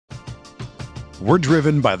We're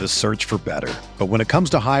driven by the search for better. But when it comes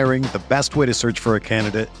to hiring, the best way to search for a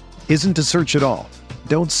candidate isn't to search at all.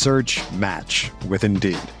 Don't search, match with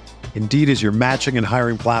Indeed. Indeed is your matching and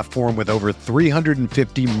hiring platform with over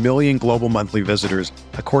 350 million global monthly visitors,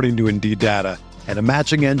 according to Indeed data, and a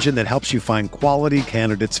matching engine that helps you find quality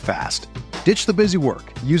candidates fast. Ditch the busy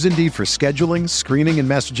work. Use Indeed for scheduling, screening, and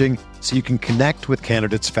messaging so you can connect with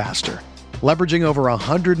candidates faster. Leveraging over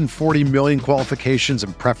 140 million qualifications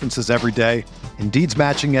and preferences every day, Indeed's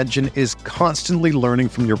matching engine is constantly learning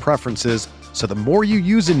from your preferences, so the more you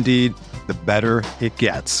use Indeed, the better it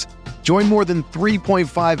gets. Join more than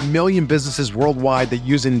 3.5 million businesses worldwide that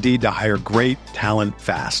use Indeed to hire great talent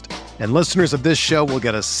fast. And listeners of this show will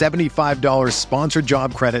get a $75 sponsored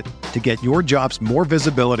job credit to get your jobs more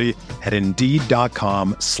visibility at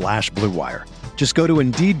Indeed.com/Blue Wire. Just go to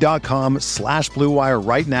Indeed.com/Blue Wire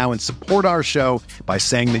right now and support our show by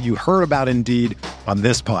saying that you heard about Indeed on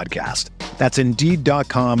this podcast. That's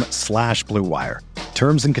Indeed.com/Blue Wire.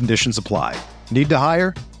 Terms and conditions apply. Need to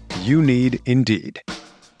hire? You need Indeed.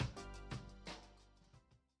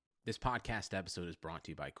 This podcast episode is brought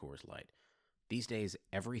to you by Coors Light. These days,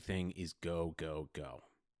 everything is go, go, go.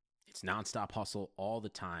 It's nonstop hustle all the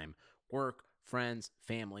time. Work, friends,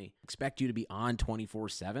 family, expect you to be on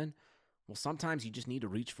 24/7. Well, sometimes you just need to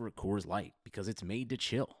reach for a Coors Light because it's made to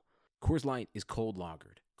chill. Coors Light is cold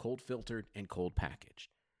lagered, cold filtered, and cold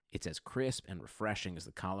packaged. It's as crisp and refreshing as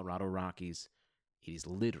the Colorado Rockies. It is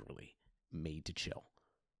literally made to chill.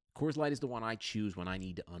 Coors Light is the one I choose when I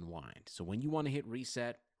need to unwind. So when you want to hit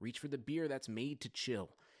reset, reach for the beer that's made to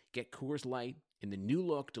chill. Get Coors Light in the new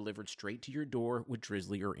look delivered straight to your door with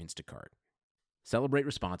Drizzly or Instacart. Celebrate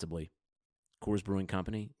responsibly. Coors Brewing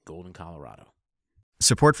Company, Golden, Colorado.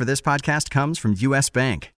 Support for this podcast comes from U.S.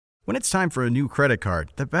 Bank. When it's time for a new credit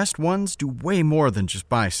card, the best ones do way more than just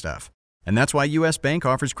buy stuff. And that's why U.S. Bank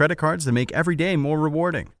offers credit cards that make every day more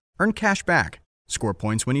rewarding. Earn cash back, score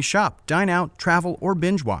points when you shop, dine out, travel, or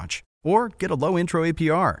binge watch, or get a low intro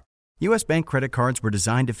APR. U.S. Bank credit cards were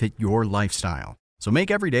designed to fit your lifestyle. So make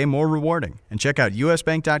every day more rewarding and check out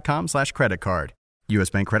usbank.com/credit card. U.S.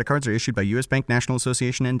 Bank credit cards are issued by U.S. Bank National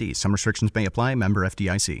Association ND. Some restrictions may apply. Member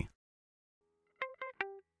FDIC.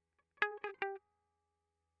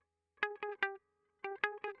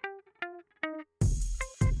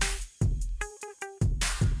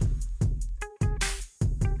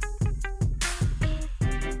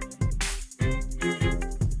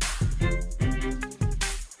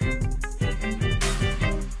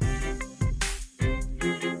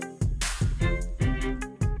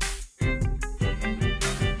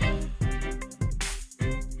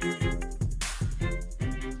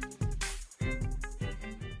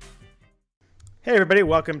 Hey everybody,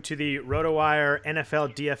 welcome to the RotoWire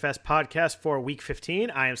NFL DFS podcast for Week 15.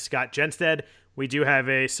 I am Scott Jenstead. We do have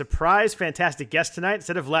a surprise, fantastic guest tonight.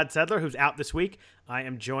 Instead of Vlad Sedler, who's out this week, I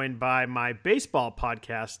am joined by my baseball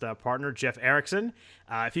podcast partner, Jeff Erickson.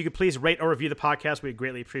 If you could please rate or review the podcast, we'd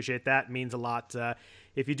greatly appreciate that. It means a lot.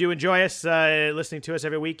 If you do enjoy us, listening to us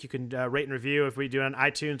every week, you can rate and review. If we do it on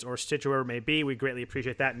iTunes or Stitcher, wherever it may be, we greatly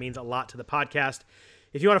appreciate that. It means a lot to the podcast.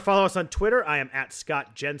 If you want to follow us on Twitter, I am at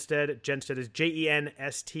Scott Jenstead. Jenstead is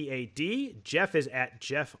Jenstad. Jeff is at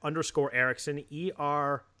Jeff_Erickson,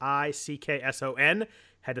 ERICKSON.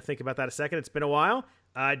 Had to think about that a second. It's been a while.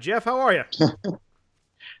 Jeff, how are you?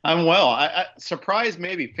 I'm well. I surprised,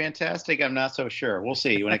 maybe. Fantastic. I'm not so sure. We'll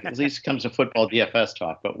see when it at least comes to football DFS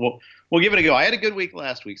talk. But we'll give it a go. I had a good week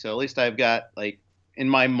last week, so at least I've got, in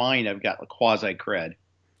my mind, I've got a quasi cred.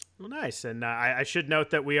 Well, nice. And I should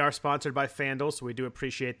note that we are sponsored by FanDuel, so we do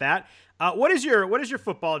appreciate that. What is your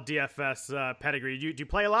football DFS pedigree? Do you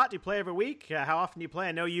play a lot? Do you play every week? How often do you play?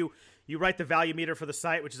 I know you write the value meter for the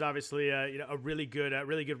site, which is obviously a really good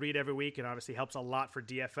read every week, and obviously helps a lot for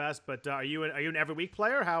DFS. But are you an every week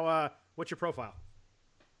player? What's your profile?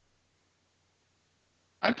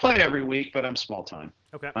 I play every week, but I'm small time.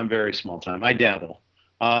 Okay. I'm very small time. I dabble.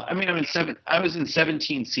 I was in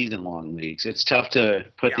 17 season-long leagues. It's tough to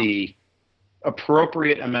put the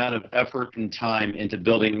appropriate amount of effort and time into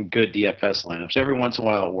building good DFS lineups. Every once in a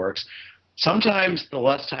while it works. Sometimes the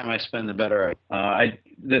less time I spend, the better.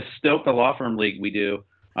 The Stoka Law Firm League we do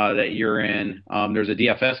that you're in, there's a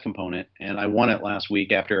DFS component, and I won it last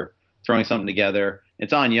week after throwing something together.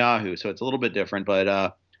 It's on Yahoo, so it's a little bit different, but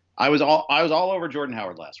I was all over Jordan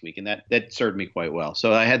Howard last week, and that served me quite well.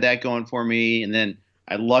 So I had that going for me, and then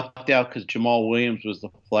I lucked out because Jamal Williams was the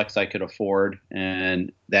flex I could afford,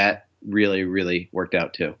 and that really, really worked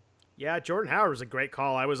out too. Yeah, Jordan Howard was a great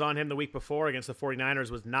call. I was on him the week before against the 49ers,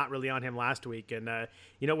 was not really on him last week. And,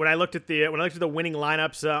 when I looked at the winning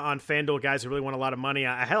lineups on FanDuel, guys who really won a lot of money,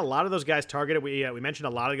 I had a lot of those guys targeted. We mentioned a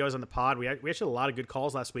lot of guys on the pod. We actually had a lot of good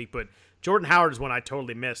calls last week, but Jordan Howard is one I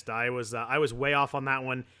totally missed. I was way off on that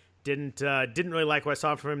one. Didn't really like what I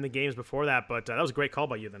saw from him in the games before that, but that was a great call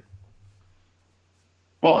by you then.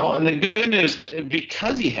 Well, and the good news,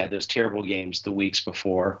 because he had those terrible games the weeks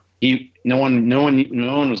before, no one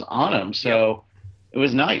was on him, so It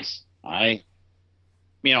was nice. I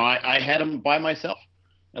had him by myself,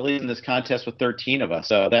 at least in this contest with 13 of us,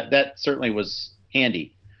 so that certainly was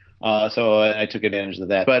handy. So I took advantage of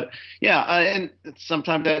that. But yeah, and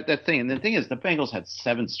sometimes that thing. And the thing is, the Bengals had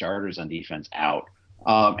 7 starters on defense out,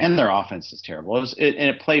 and their offense is terrible.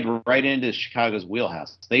 It played right into Chicago's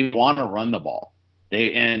wheelhouse. They want to run the ball.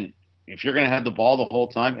 And if you're going to have the ball the whole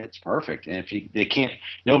time, it's perfect. And if they can't,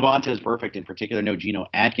 no Vonta is perfect in particular. No Geno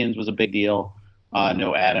Atkins was a big deal.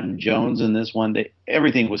 No Adam Jones in this one.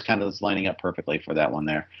 Everything was kind of lining up perfectly for that one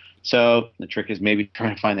there. So the trick is maybe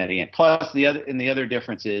trying to find that again. Plus the other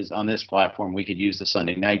difference is on this platform we could use the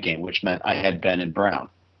Sunday night game, which meant I had Ben and Brown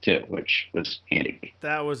too, which was handy.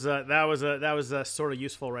 That was sort of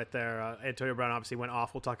useful right there. Antonio Brown obviously went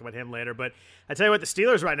off. We'll talk about him later. But I tell you what, the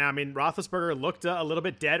Steelers right now, I mean, Roethlisberger looked a little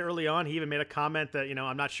bit dead early on. He even made a comment that,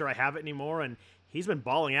 I'm not sure I have it anymore. And he's been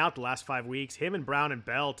balling out the last 5 weeks. Him and Brown and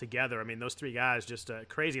Bell together. I mean, those 3 guys just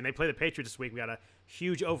crazy. And they play the Patriots this week. We got a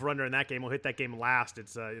huge over-under in that game. We'll hit that game last.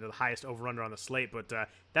 It's the highest over-under on the slate. But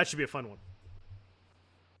that should be a fun one.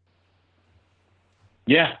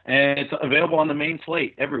 Yeah, and it's available on the main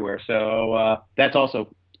slate everywhere. So that's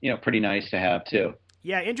also pretty nice to have too.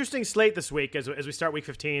 Yeah, interesting slate this week as we start Week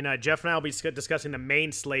 15. Jeff and I will be discussing the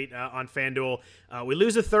main slate on FanDuel. We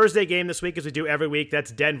lose a Thursday game this week as we do every week.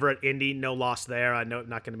 That's Denver at Indy. No loss there. I know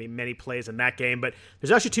not going to be many plays in that game. But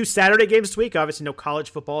there's actually 2 Saturday games this week. Obviously no college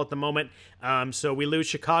football at the moment. So we lose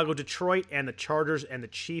Chicago, Detroit, and the Chargers and the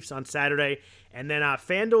Chiefs on Saturday. And then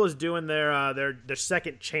FanDuel is doing their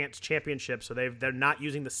second chance championship. So they're not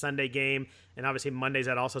using the Sunday game. And obviously Monday's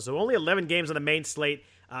that also. So only 11 games on the main slate.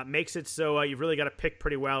 Makes it so you've really got to pick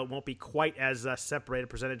pretty well. It won't be quite as separated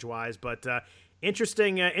percentage-wise, but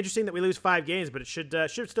interesting that we lose 5 games, but it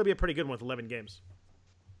should still be a pretty good one with 11 games.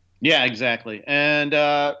 Yeah, exactly. And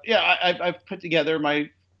I've put together my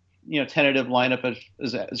tentative lineup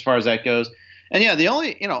as far as that goes. And yeah, the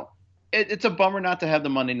only it's a bummer not to have the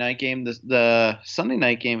Monday night game. The Sunday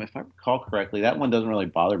night game, if I recall correctly, that one doesn't really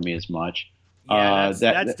bother me as much. Yeah,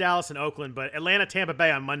 that's Dallas and Oakland, but Atlanta, Tampa Bay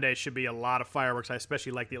on Monday should be a lot of fireworks. I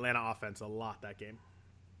especially like the Atlanta offense a lot that game.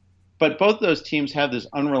 But both those teams have this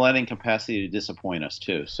unrelenting capacity to disappoint us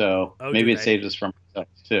too. So maybe it saves us from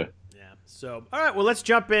ourselves too. Yeah. So all right, well let's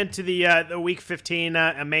jump into the Week 15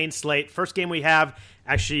 main slate. First game we have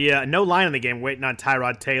actually no line in the game. Waiting on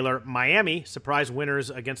Tyrod Taylor. Miami surprise winners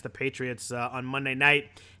against the Patriots on Monday night.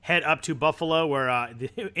 Head up to Buffalo, where the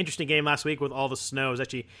interesting game last week with all the snow. It was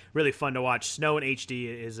actually really fun to watch. Snow in HD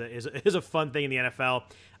is a fun thing in the NFL.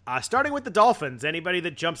 Starting with the Dolphins, anybody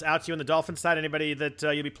that jumps out to you on the Dolphins side? Anybody that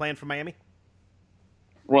you'll be playing for Miami?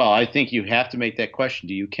 Well, I think you have to make that question.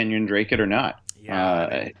 Do you Kenyon Drake it or not?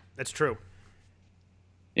 Yeah, that's true.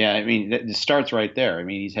 Yeah, I mean, it starts right there. I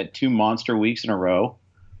mean, he's had 2 monster weeks in a row.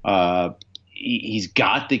 He's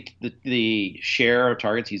got the share of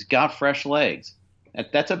targets. He's got fresh legs.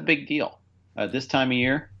 That's a big deal. This time of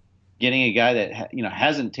year, getting a guy that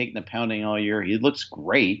hasn't taken the pounding all year. He looks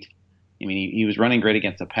great. I mean, he was running great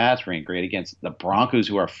against the Pats, running great against the Broncos,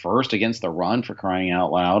 who are first against the run, for crying out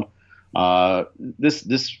loud.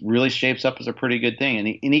 This really shapes up as a pretty good thing,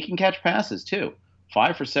 and he can catch passes too.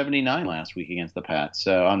 5 for 79 last week against the Pats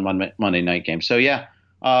on Monday night game. So yeah,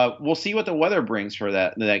 we'll see what the weather brings for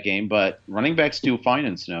that game. But running backs do fine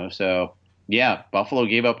in snow. So yeah, Buffalo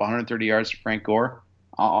gave up 130 yards to Frank Gore.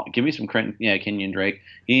 Give me some credit. Yeah, Kenyon Drake.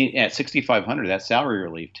 He at 6,500. That's salary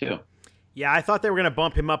relief too. Yeah, I thought they were going to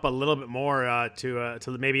bump him up a little bit more to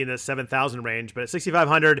maybe in the 7,000 range. But at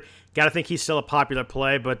 6,500, got to think he's still a popular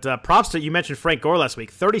play. But props to you mentioned Frank Gore last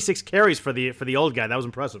week. 36 carries for the old guy. That was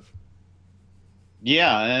impressive.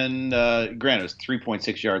 Yeah, and granted, it was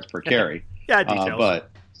 3.6 yards per carry. Yeah, details.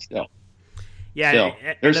 But still. Yeah,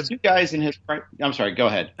 there's 2 guys in his – I'm sorry, go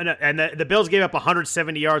ahead. And the Bills gave up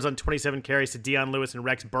 170 yards on 27 carries to Deion Lewis and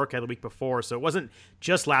Rex Burkhead the week before, so it wasn't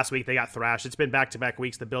just last week they got thrashed. It's been back-to-back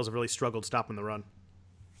weeks the Bills have really struggled stopping the run.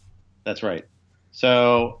 That's right.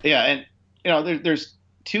 So, yeah, and, there's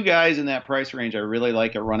 2 guys in that price range I really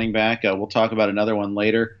like at running back. We'll talk about another one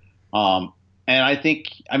later. And I think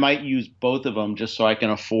I might use both of them just so I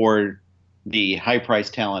can afford the high-price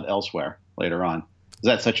talent elsewhere later on. Is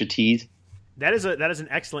that such a tease? That is an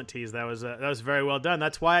excellent tease. That was very well done.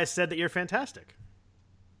 That's why I said that you're fantastic.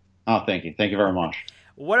 Oh, thank you very much.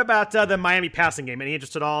 What about the Miami passing game? Any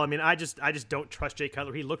interest at all? I mean, I just don't trust Jay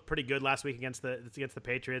Cutler. He looked pretty good last week against the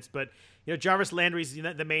Patriots, but Jarvis Landry's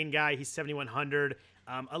the main guy. He's 7,100.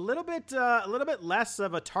 A little bit less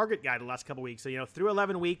of a target guy the last couple weeks. So through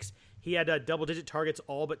 11 weeks, he had double-digit targets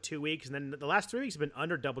all but 2 weeks, and then the last 3 weeks have been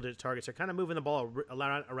under double-digit targets. They're kind of moving the ball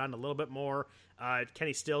around a little bit more.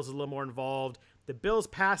 Kenny Stills is a little more involved. The Bills'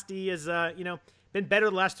 pass D is been better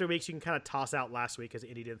the last 3 weeks. You can kind of toss out last week because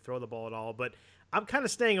Indy didn't throw the ball at all, but I'm kind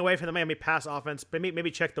of staying away from the Miami pass offense.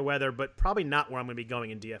 Maybe check the weather, but probably not where I'm going to be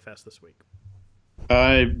going in DFS this week.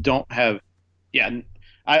 I don't have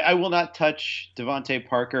 – I will not touch Devontae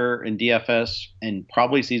Parker in DFS and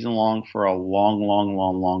probably season long for a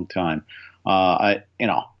long time. I've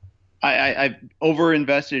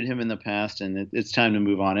overinvested him in the past, and it's time to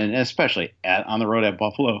move on. And especially on the road at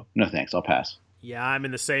Buffalo, no thanks, I'll pass. Yeah, I'm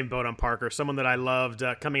in the same boat on Parker. Someone that I loved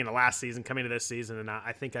coming into last season, coming to this season, and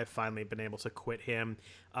I think I've finally been able to quit him.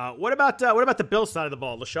 What about the Bills side of the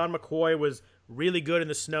ball? LaShawn McCoy was really good in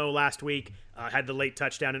the snow last week. Had the late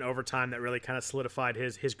touchdown in overtime that really kind of solidified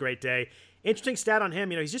his great day. Interesting stat on him.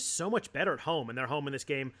 He's just so much better at home, and they're home in this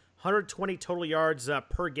game. 120 total yards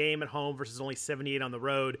per game at home versus only 78 on the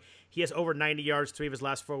road. He has over 90 yards 3 of his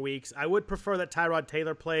last 4 weeks. I would prefer that Tyrod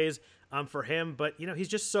Taylor plays for him, but he's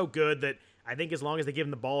just so good that I think as long as they give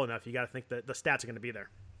him the ball enough, you got to think that the stats are going to be there.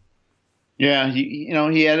 Yeah,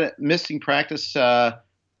 he had a missing practice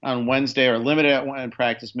on Wednesday, or limited at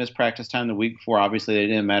practice, missed practice time the week before. Obviously, it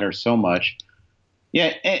didn't matter so much.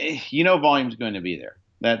 Yeah, volume's going to be there.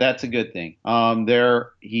 That's a good thing.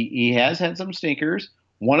 He has had some stinkers.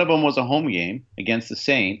 One of them was a home game against the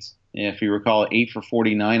Saints. If you recall, 8 for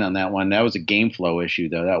 49 on that one. That was a game flow issue,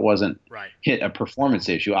 though. That wasn't a performance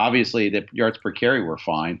issue. Obviously, the yards per carry were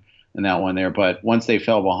fine in that one there, but once they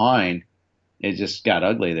fell behind, it just got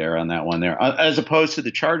ugly there on that one there, as opposed to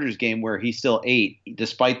the Chargers game where he still ate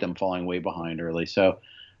despite them falling way behind early. So,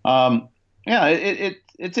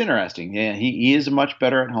 it's interesting. Yeah, he is much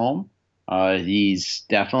better at home. He's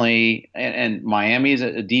definitely, and Miami is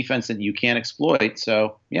a defense that you can't exploit.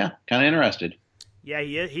 So, yeah, kind of interested. Yeah,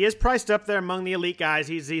 he is priced up there among the elite guys.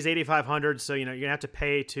 He's 8,500, so you're gonna have to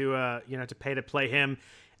pay to play him.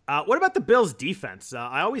 What about the Bills' defense?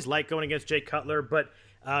 I always like going against Jay Cutler, but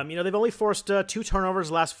they've only forced 2 turnovers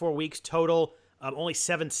the last 4 weeks total. Only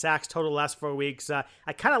 7 sacks total the last 4 weeks.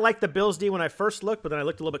 I kind of liked the Bills' D when I first looked, but then I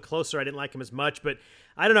looked a little bit closer. I didn't like him as much, but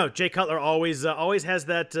I don't know. Jay Cutler always has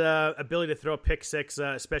that ability to throw a pick six,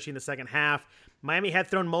 especially in the second half. Miami had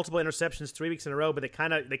thrown multiple interceptions 3 weeks in a row, but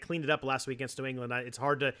they cleaned it up last week against New England. It's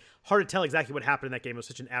hard to tell exactly what happened in that game. It was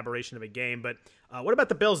such an aberration of a game. But what about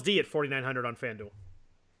the Bills' D at 4,900 on FanDuel?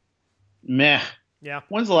 Meh. Yeah.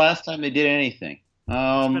 When's the last time they did anything?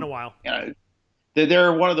 It's been a while.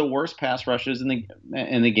 They're one of the worst pass rushes in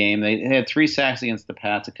the game. They had 3 sacks against the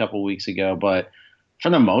Pats a couple weeks ago, but for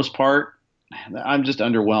the most part, I'm just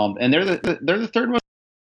underwhelmed. And they're the third most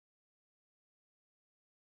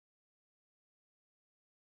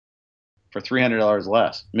for $300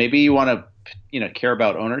 less. Maybe you want to care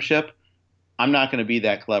about ownership. I'm not going to be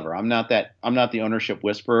that clever. I'm not the ownership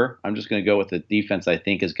whisperer. I'm just going to go with the defense I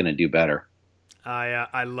think is going to do better.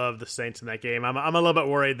 I love the Saints in that game. I'm a little bit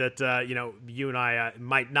worried that you and I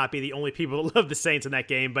might not be the only people that love the Saints in that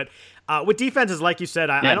game. But with defenses, like you said,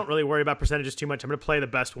 I don't really worry about percentages too much. I'm going to play the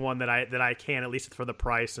best one that I can, at least for the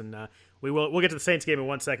price. And we'll get to the Saints game in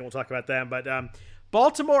 1 second. We'll talk about them. But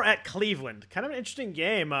Baltimore at Cleveland, kind of an interesting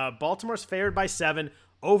game. Baltimore's favored by 7.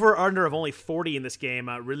 Over under of only 40 in this game.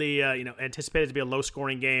 Really, anticipated to be a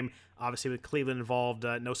low-scoring game. Obviously, with Cleveland involved,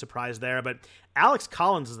 no surprise there. But Alex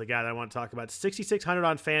Collins is the guy that I want to talk about. 6,600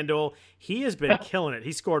 on FanDuel. He has been killing it.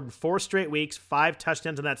 He scored in 4 straight weeks, 5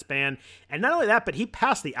 touchdowns in that span. And not only that, but he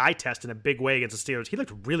passed the eye test in a big way against the Steelers. He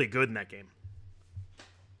looked really good in that game.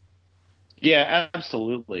 Yeah,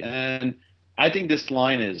 absolutely. And I think this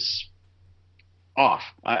line is off.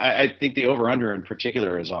 I think the over-under in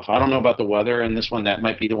particular is off. I don't know about the weather in this one. That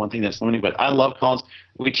might be the one thing that's limiting, but I love Collins.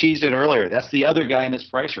 We teased it earlier. That's the other guy in this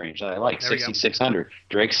price range that I like, 6,600.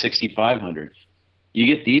 Drake, 6,500. You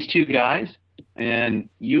get these 2 guys, and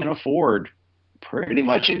you can afford pretty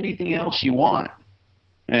much anything else you want.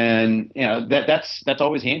 And, that's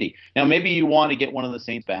always handy. Now, maybe you want to get one of the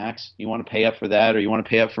Saints backs. You want to pay up for that, or you want to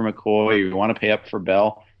pay up for McCoy, or you want to pay up for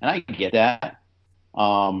Bell. And I get that.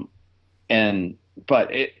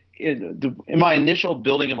 But in my initial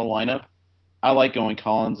building of a lineup, I like going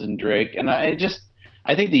Collins and Drake, and I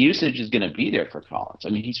think the usage is going to be there for Collins. I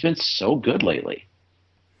mean, he's been so good lately.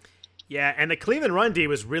 Yeah, and the Cleveland run D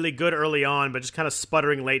was really good early on, but just kind of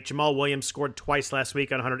sputtering late. Jamal Williams scored twice last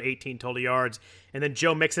week on 118 total yards. And then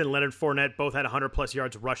Joe Mixon and Leonard Fournette both had 100-plus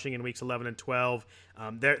yards rushing in weeks 11 and 12.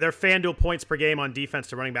 Their FanDuel points per game on defense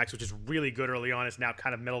to running backs, which is really good early on, is now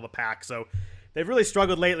kind of middle of the pack. So they've really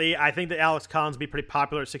struggled lately. I think that Alex Collins will be pretty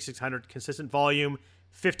popular at 6,600. Consistent volume,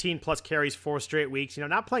 15-plus carries 4 straight weeks.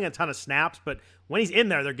 Not playing a ton of snaps, but when he's in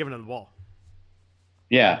there, they're giving him the ball.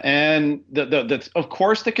 Yeah, and the of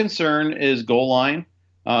course the concern is goal line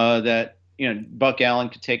that Buck Allen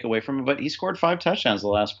could take away from him, but he scored 5 touchdowns the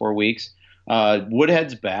last 4 weeks.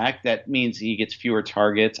 Woodhead's back. That means he gets fewer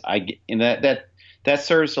targets. That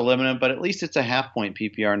serves to limit him, but at least it's a half-point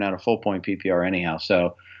PPR, not a full-point PPR anyhow.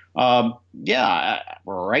 So,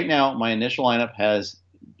 right now my initial lineup has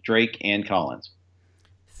Drake and Collins.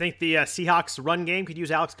 Think the Seahawks run game could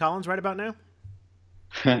use Alex Collins right about now?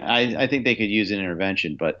 I think they could use an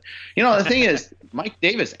intervention, but the thing is, Mike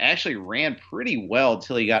Davis actually ran pretty well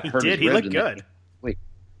until he got hurt. He looked good.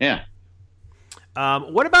 Yeah.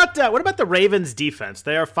 What about the Ravens defense?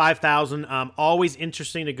 They are 5,000. Always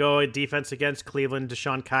interesting to go at defense against Cleveland.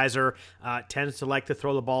 DeShone Kizer tends to like to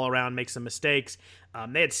throw the ball around, make some mistakes.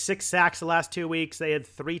 They had 6 sacks the last 2 weeks. They had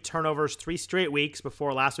 3 turnovers 3 straight weeks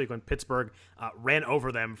before last week when Pittsburgh ran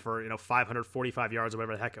over them for 545 yards or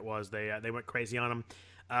whatever the heck it was. They went crazy on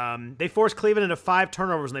them. They forced Cleveland into 5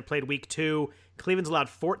 turnovers when they played week 2. Cleveland's allowed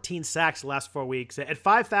 14 sacks the last 4 weeks. At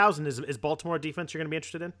 5,000, is Baltimore defense you're going to be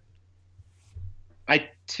interested in? I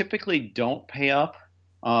typically don't pay up,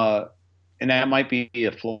 and that might be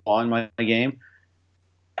a flaw in my game.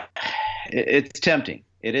 It's tempting.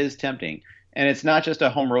 It is tempting. And it's not just a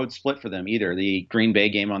home road split for them either. The Green Bay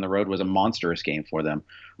game on the road was a monstrous game for them.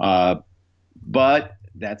 But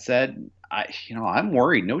that said, I'm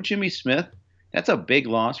worried. No Jimmy Smith. That's a big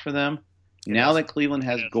loss for them. Now that Cleveland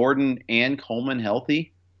has Gordon and Coleman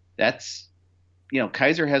healthy, that's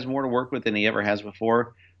Kizer has more to work with than he ever has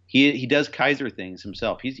before. He does Kizer things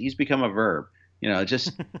himself. He's become a verb,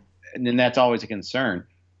 just, and then that's always a concern.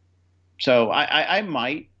 So I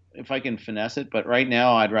might, if I can finesse it, but right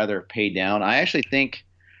now I'd rather pay down. I think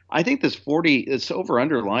this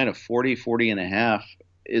over-under line of 40 and a half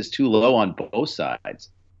is too low on both sides.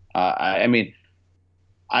 I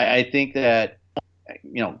think that,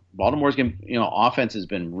 Baltimore's offense has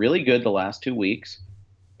been really good the last 2 weeks,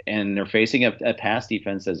 and they're facing a pass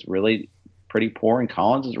defense that's really pretty poor, and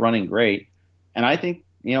Collins is running great. And I think,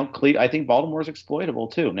 I think Baltimore's exploitable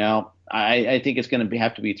too. Now, I think it's going to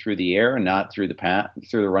have to be through the air and not through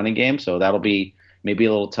the running game. So that'll be maybe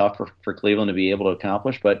a little tough for Cleveland to be able to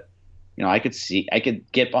accomplish. But, I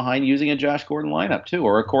could get behind using a Josh Gordon lineup too,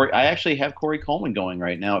 or a Corey. I actually have Corey Coleman going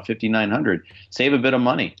right now at 5,900. Save a bit of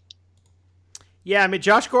money. Yeah,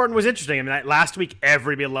 Josh Gordon was interesting. Last week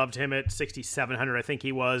everybody loved him at 6,700. I think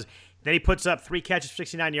he was. Then he puts up 3 catches for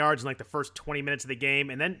 69 yards in the first 20 minutes of the game,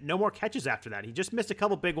 and then no more catches after that. He just missed a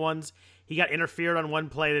couple big ones. He got interfered on one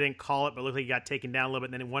play. They didn't call it, but it looked like he got taken down a little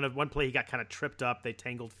bit. And then in one play, he got kind of tripped up. They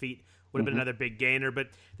tangled feet. Would have been another big gainer. But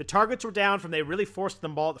the targets were down from they really forcing the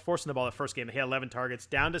ball the first game. They had 11 targets,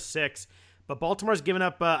 down to 6. But Baltimore's given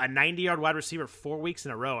up a 90-yard wide receiver 4 weeks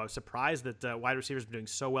in a row. I was surprised that wide receivers been doing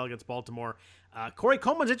so well against Baltimore. Corey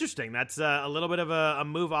Coleman's interesting. That's a little bit of a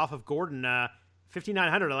move off of Gordon.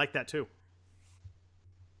 5,900, I like that too.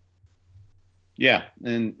 Yeah,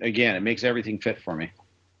 and again, it makes everything fit for me.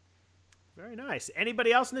 Very nice.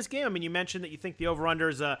 Anybody else in this game? You mentioned that you think the over-under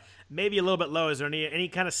is maybe a little bit low. Is there any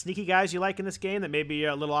kind of sneaky guys you like in this game that may be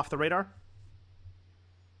a little off the radar?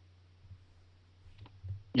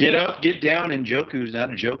 Get up, get down, and Njoku's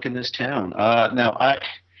not a joke in this town. Now,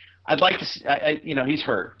 I'd like to see, he's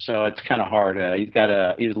hurt, so it's kind of hard.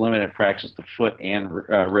 He's limited practice to foot and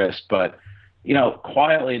wrist, but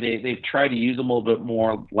quietly they've tried to use him a little bit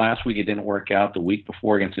more. Last week it didn't work out. The week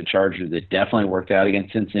before against the Chargers, it definitely worked out.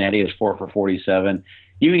 Against Cincinnati, it was 4 for 47.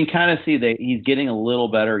 You can kind of see that he's getting a little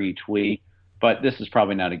better each week, but this is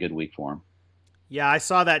probably not a good week for him. Yeah, I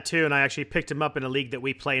saw that too, and I actually picked him up in a league that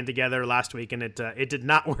we played together last week, and it did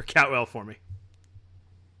not work out well for me.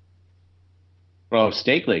 Oh,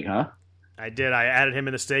 Stake League, huh? I did. I added him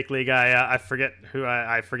in the Stake League. I forget who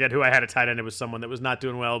I had a tight end. It was someone that was not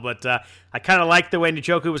doing well, but I kind of liked the way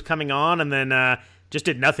Njoku was coming on, and then just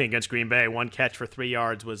did nothing against Green Bay. 1 catch for 3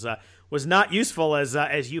 yards was not useful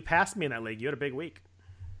as you passed me in that league. You had a big week.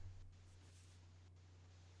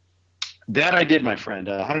 That I did, my friend.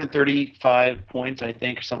 135 points, I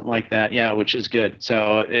think, or something like that. Yeah, which is good.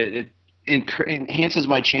 So it enhances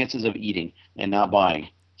my chances of eating and not buying.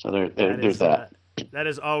 So there's that. That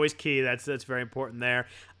is always key. That's very important there.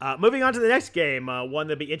 Moving on to the next game, one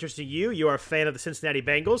that'll be interesting to you. You are a fan of the Cincinnati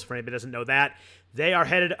Bengals. For anybody who doesn't know that, they are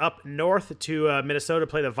headed up north to Minnesota to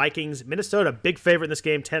play the Vikings. Minnesota, big favorite in this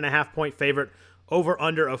game, 10.5-point favorite, over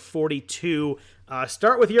under of 42.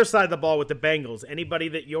 Start with your side of the ball with the Bengals. Anybody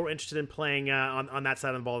that you're interested in playing on that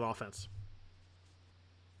side of the ball in offense?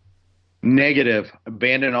 Negative.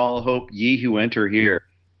 Abandon all hope, ye who enter here.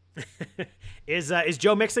 Is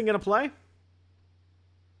Joe Mixon going to play?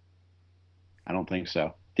 I don't think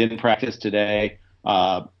so. Didn't practice today.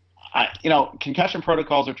 Concussion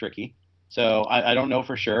protocols are tricky, so I don't know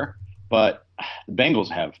for sure. But the Bengals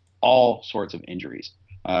have all sorts of injuries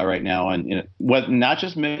right now, and not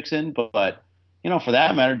just Mixon, but for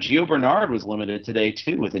that matter, Gio Bernard was limited today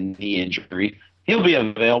too with a knee injury. He'll be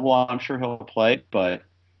available. I'm sure he'll play, but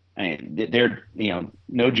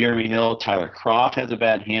no Jeremy Hill. Tyler Kroft has a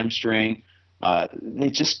bad hamstring.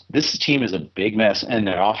 This team is a big mess, and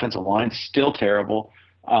their offensive line's still terrible,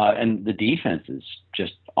 and the defense is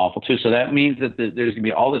just awful too. So that means that there's going to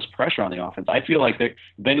be all this pressure on the offense. I feel like the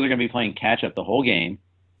Bengals are going to be playing catch up the whole game,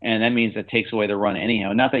 and that means it takes away the run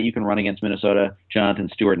anyhow. Not that you can run against Minnesota, Jonathan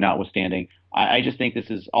Stewart notwithstanding. I just think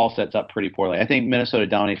this is all sets up pretty poorly. I think Minnesota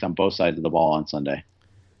dominates on both sides of the ball on Sunday.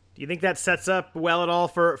 Do you think that sets up well at all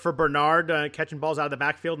for Bernard catching balls out of the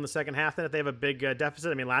backfield in the second half then if they have a big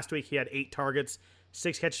deficit? I mean, last week he had 8 targets,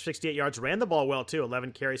 6 catches, 68 yards, ran the ball well too,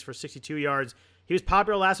 11 carries for 62 yards. He was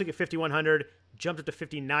popular last week at 5,100, jumped up to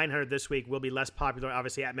 5,900 this week, will be less popular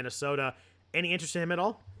obviously at Minnesota. Any interest in him at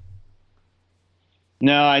all?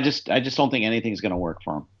 No, I just don't think anything's going to work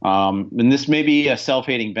for him. And this may be a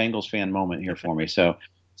self-hating Bengals fan moment here for me. So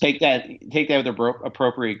take that with an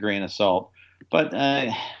appropriate grain of salt. But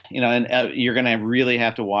you're going to really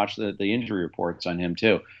have to watch the injury reports on him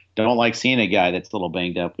too. Don't like seeing a guy that's a little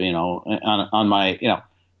banged up. On my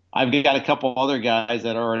I've got a couple other guys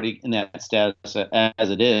that are already in that status as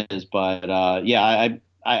it is. But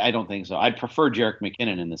I don't think so. I'd prefer Jerick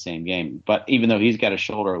McKinnon in the same game. But even though he's got a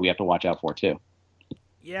shoulder, we have to watch out for too.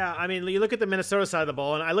 Yeah, I mean, you look at the Minnesota side of the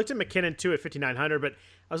ball, and I looked at McKinnon too at 5,900, but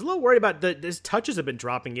I was a little worried about his touches have been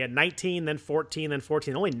dropping. He had 19, then 14, then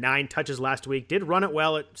 14, only 9 touches last week. Did run it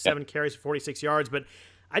well at 7 carries for 46 yards, but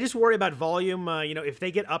I just worry about volume. If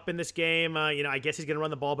they get up in this game, I guess he's going to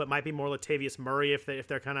run the ball, but it might be more Latavius Murray if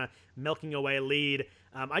they're kind of milking away a lead.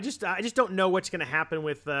 I just don't know what's going to happen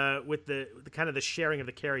with the kind of the sharing of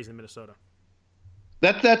the carries in Minnesota.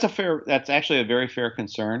 That's actually a very fair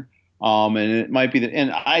concern. And it might be that, and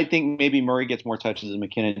I think maybe Murray gets more touches than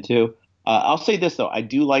McKinnon too. I'll say this though, I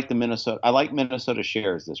do like Minnesota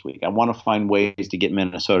shares this week. I want to find ways to get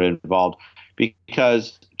Minnesota involved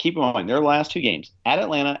because keep in mind their last 2 games at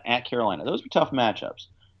Atlanta, at Carolina, those were tough matchups.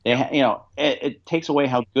 It takes away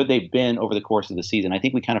how good they've been over the course of the season. I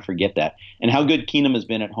think we kind of forget that, and how good Keenum has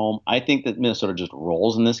been at home. I think that Minnesota just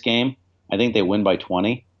rolls in this game. I think they win by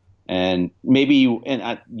 20. And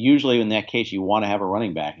usually in that case, you want to have a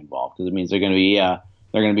running back involved because it means they're going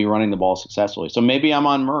to be running the ball successfully. So maybe I'm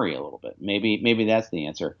on Murray a little bit. Maybe that's the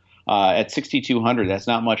answer. At 6,200, that's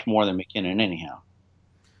not much more than McKinnon anyhow.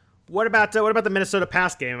 What about the Minnesota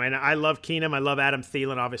pass game? I mean, I love Keenum. I love Adam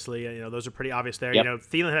Thielen. Obviously, those are pretty obvious there. Yep.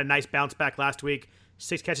 Thielen had a nice bounce back last week.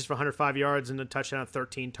 6 catches for 105 yards and a touchdown,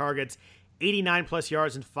 13 targets. 89 plus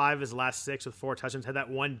yards in 5 of his last 6 with 4 touchdowns. Had that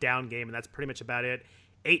one down game, and that's pretty much about it.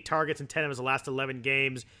 8 targets in 10 of his last 11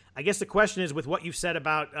 games. I guess the question is, with what you've said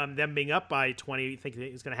about them being up by 20, you think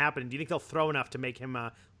it's going to happen? Do you think they'll throw enough to make him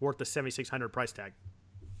worth the $7,600 price tag?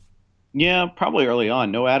 Yeah, probably early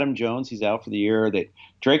on. No Adam Jones. He's out for the year.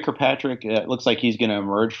 Drake Kirkpatrick, looks like he's going to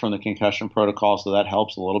emerge from the concussion protocol, so that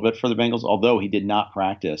helps a little bit for the Bengals, although he did not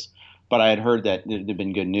practice. But I had heard that there had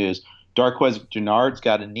been good news. Darqueze Dennard's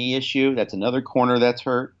got a knee issue. That's another corner that's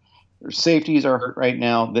hurt. Their safeties are hurt right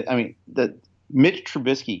now. Mitch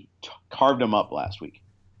Trubisky carved him up last week,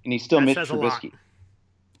 and he's still Mitch Trubisky.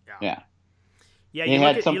 Yeah. He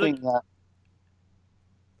had something that.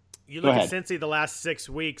 You look at Cincy the last 6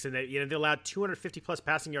 weeks, and they allowed 250 plus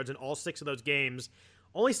passing yards in all 6 of those games.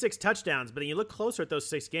 Only 6 touchdowns, but then you look closer at those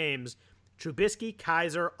 6 games. Trubisky,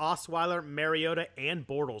 Kaiser, Osweiler, Mariota, and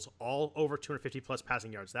Bortles all over 250 plus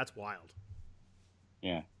passing yards. That's wild.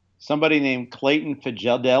 Yeah. Somebody named Clayton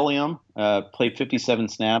Fitzgerald played 57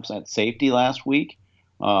 snaps at safety last week.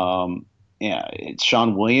 Sean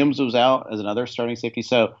Williams was out as another starting safety.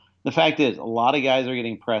 So the fact is, a lot of guys are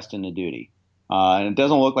getting pressed into duty. And it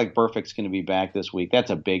doesn't look like Burfict's going to be back this week.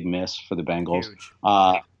 That's a big miss for the Bengals. Huge.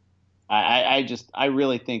 I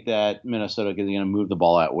really think that Minnesota is going to move the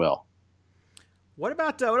ball at will. What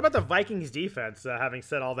about the Vikings defense? Having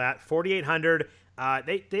said all that, 4,800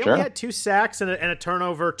 They Sure. only had 2 sacks and a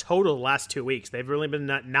turnover total the last 2 weeks. They've really been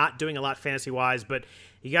not doing a lot fantasy-wise, but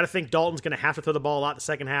you got to think Dalton's going to have to throw the ball a lot the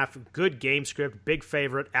second half. Good game script, big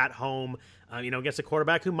favorite at home, against a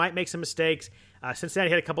quarterback who might make some mistakes. Cincinnati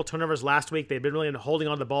had a couple turnovers last week. They've been really holding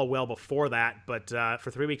on to the ball well before that, but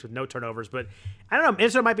for 3 weeks with no turnovers. But I don't know.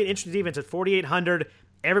 Minnesota might be an interesting defense at 4,800.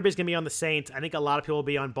 Everybody's going to be on the Saints. I think a lot of people will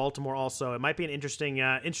be on Baltimore also. It might be an interesting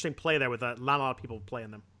play there with not a lot of people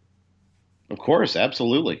playing them. Of course,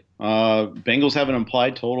 absolutely. Bengals have an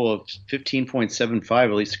implied total of 15.75,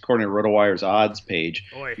 at least according to RotoWire's odds page.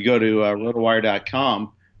 Boy. You go to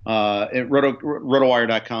rotowire.com,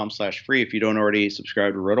 rotowire.com/free if you don't already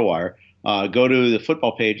subscribe to RotoWire. Go to the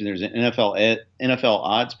football page, and there's an NFL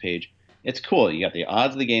odds page. It's cool. You got the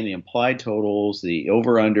odds of the game, the implied totals, the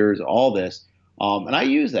over-unders, all this. And I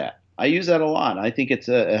use that. I use that a lot. I think it's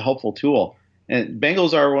a helpful tool. And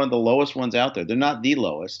Bengals are one of the lowest ones out there. They're not the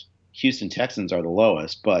lowest. Houston Texans are the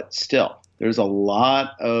lowest, but still, there's a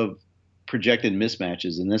lot of projected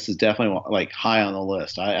mismatches, and this is definitely like high on the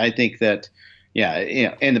list. I think that,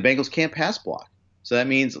 and the Bengals can't pass block, so that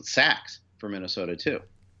means sacks for Minnesota too.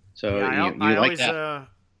 So I like that.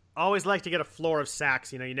 Always like to get a floor of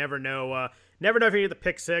sacks. You never know. Never know if you get the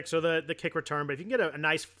pick six or the kick return, but if you can get a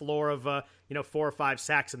nice floor of 4 or 5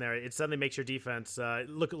 sacks in there, it suddenly makes your defense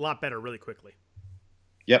look a lot better really quickly.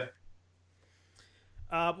 Yep.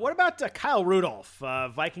 What about Kyle Rudolph,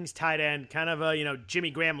 Vikings tight end, kind of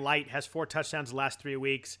Jimmy Graham light, has 4 touchdowns the last 3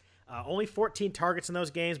 weeks. Only 14 targets in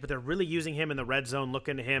those games, but they're really using him in the red zone,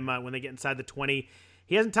 looking to him when they get inside the 20.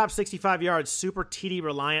 He hasn't topped 65 yards, super TD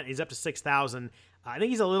reliant. He's up to 6,000. I think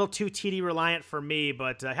he's a little too TD reliant for me,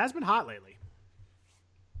 but has been hot lately.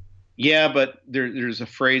 Yeah, but there's a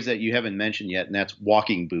phrase that you haven't mentioned yet, and that's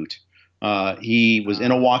walking boot. He was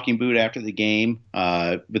in a walking boot after the game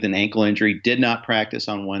with an ankle injury, did not practice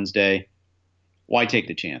on Wednesday. Why take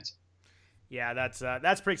the chance? Yeah,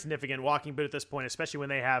 that's pretty significant. Walking boot at this point, especially when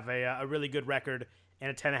they have a really good record and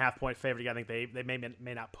a 10.5-point favorite. I think they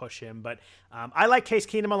may not push him. But I like Case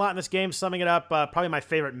Keenum a lot in this game. Summing it up, probably my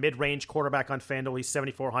favorite mid-range quarterback on FanDuel. He's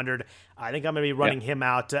 7,400. I think I'm going to be running him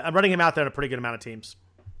out. I'm running him out there in a pretty good amount of teams.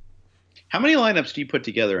 How many lineups do you put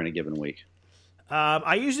together in a given week?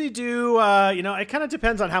 I usually do, it kind of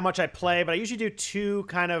depends on how much I play, but I usually do 2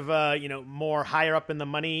 kind of, more higher up in the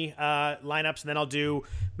money lineups, and then I'll do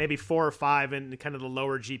maybe 4 or 5 in kind of the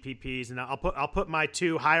lower GPPs, and I'll put my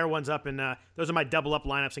 2 higher ones up in those are my double up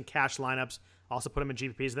lineups and cash lineups. Also put them in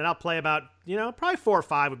GPPs. Then I'll play about probably 4 or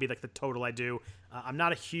 5 would be like the total I do. I'm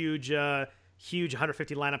not a huge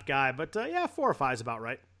 150 lineup guy, but 4 or 5 is about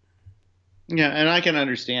right. Yeah, and I can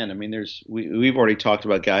understand. I mean, we've already talked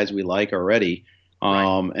about guys we like already.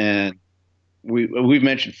 And we've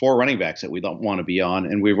mentioned 4 running backs that we don't want to be on,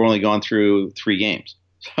 and we've only gone through 3 games,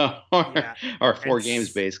 or 4 games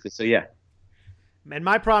basically. So yeah. And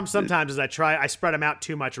my problem sometimes is I spread them out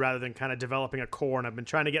too much rather than kind of developing a core, and I've been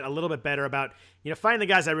trying to get a little bit better about finding the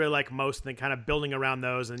guys I really like most, and then kind of building around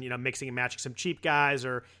those, and mixing and matching some cheap guys,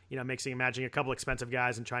 or mixing and matching a couple expensive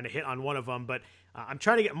guys, and trying to hit on one of them. But I'm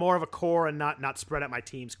trying to get more of a core and not spread out my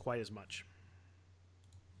teams quite as much.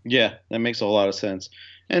 Yeah, that makes a lot of sense.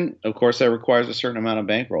 And of course that requires a certain amount of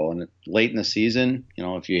bankroll. And late in the season,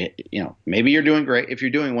 if maybe you're doing great. If you're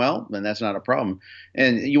doing well, then that's not a problem.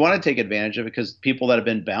 And you want to take advantage of it because people that have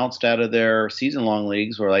been bounced out of their season long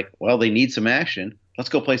leagues were like, well, they need some action. Let's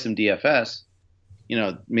go play some DFS.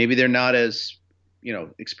 Maybe they're not as,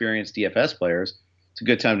 experienced DFS players. It's a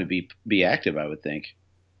good time to be active, I would think.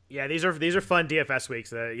 Yeah, these are fun DFS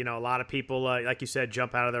weeks. A lot of people, like you said,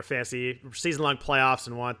 jump out of their fantasy season-long playoffs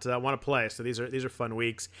and want to play. So these are fun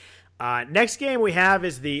weeks. Next game we have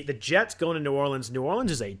is the Jets going to New Orleans. New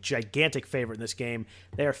Orleans is a gigantic favorite in this game.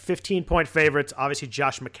 They are 15-point favorites. Obviously,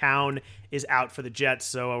 Josh McCown is out for the Jets,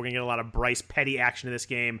 so we're going to get a lot of Bryce Petty action in this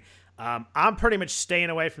game. I'm pretty much staying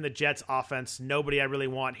away from the Jets offense. Nobody I really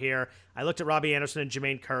want here. I looked at Robbie Anderson and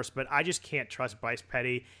Jermaine Kearse, but I just can't trust Bryce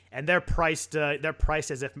Petty. And they're priced as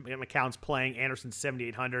if McCown's playing. Anderson's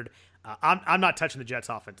 7,800. I'm not touching the Jets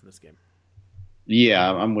offense in this game.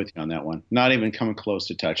 Yeah, I'm with you on that one. Not even coming close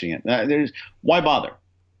to touching it. Why bother?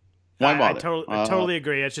 Why bother? I totally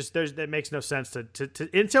agree. It's just that makes no sense to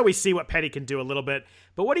until we see what Petty can do a little bit.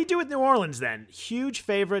 But what do you do with New Orleans then? Huge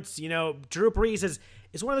favorites. Drew Brees is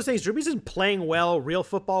one of those things. Drew Brees isn't playing well real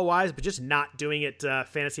football-wise, but just not doing it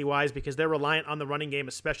fantasy-wise because they're reliant on the running game,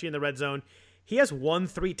 especially in the red zone. He has 1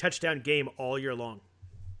 3-touchdown game all year long.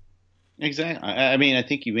 Exactly. I mean, I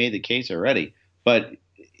think you made the case already. But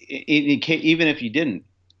even if you didn't,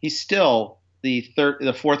 he's still the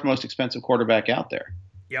 4th most expensive quarterback out there.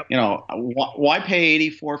 Yep. Why pay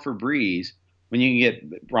 84 for Brees when you can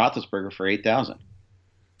get Roethlisberger for 8,000.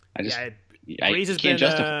 Breeze has can't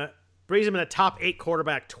justify. Breeze has been a top 8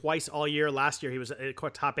 quarterback twice all year. Last year he was a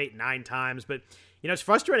top 8 9 times, but it's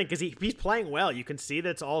frustrating because he's playing well. You can see that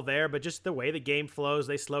it's all there, but just the way the game flows,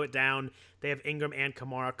 they slow it down. They have Ingram and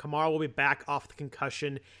Kamara. Kamara will be back off the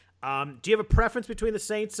concussion. Do you have a preference between the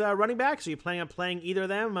Saints running backs? Are you planning on playing either of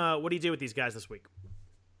them? What do you do with these guys this week?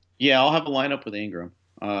 Yeah, I'll have a lineup with Ingram.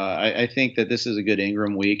 I think that this is a good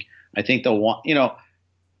Ingram week. I think they'll want,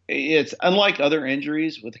 it's unlike other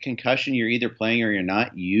injuries with a concussion, you're either playing or you're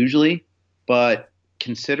not usually. But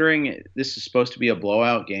considering this is supposed to be a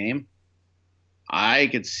blowout game, I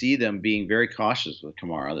could see them being very cautious with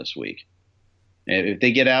Kamara this week. If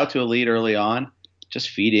they get out to a lead early on, just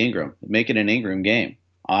feed Ingram. Make it an Ingram game.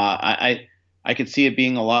 I could see it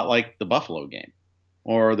being a lot like the Buffalo game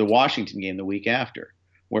or the Washington game the week after,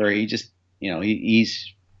 where he just,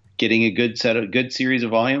 he's getting a good series of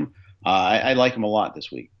volume. I like him a lot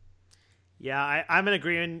this week. Yeah, I'm in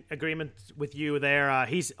agreement with you there.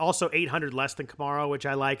 He's also 800 less than Kamara, which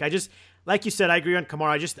I like. Like you said, I agree on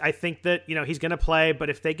Kamara. I think that, he's going to play, but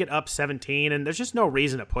if they get up 17, and there's just no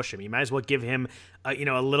reason to push him. You might as well give him, a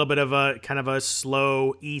little bit of a kind of a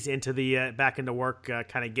slow ease into the back into work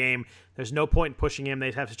kind of game. There's no point in pushing him.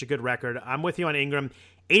 They have such a good record. I'm with you on Ingram.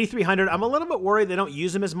 8,300. I'm a little bit worried they don't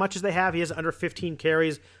use him as much as they have. He has under 15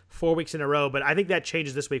 carries 4 weeks in a row, but I think that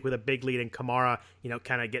changes this week with a big lead and Kamara,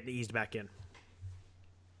 kind of getting eased back in.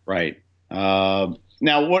 Right. Now,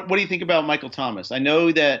 what do you think about Michael Thomas? I know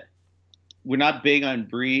that we're not big on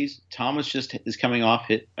Breeze. Thomas just is coming off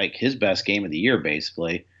his best game of the year,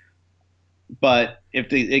 basically. But if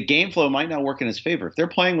the game flow might not work in his favor, if they're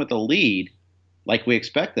playing with a lead, like we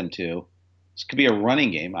expect them to, this could be a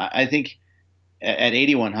running game. I think at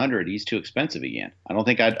 8,100, he's too expensive again. I don't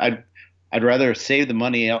think I'd rather save the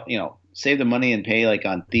money, and pay like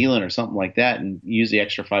on Thielen or something like that, and use the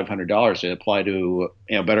extra $500 to apply to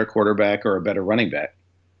a better quarterback or a better running back.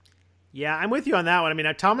 Yeah, I'm with you on that one. I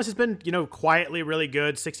mean, Thomas has been, quietly really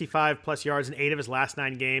good, 65 plus yards in 8 of his last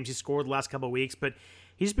 9 games. He scored the last couple of weeks, but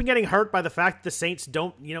he's been getting hurt by the fact that the Saints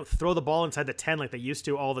don't, throw the ball inside the 10 like they used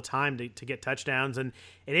to all the time to get touchdowns. And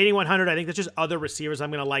at 8,100, I think there's just other receivers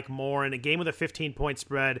I'm going to like more. In a game with a 15-point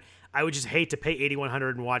spread, I would just hate to pay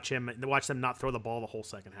 8,100 and watch them not throw the ball the whole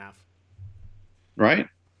second half. Right.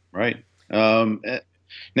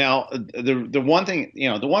 Now, the one thing,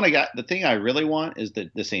 the thing I really want is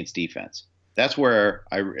the Saints defense. That's where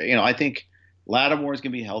I think Lattimore is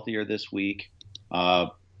going to be healthier this week.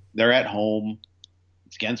 They're at home.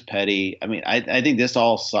 It's against Petty. I mean, I think this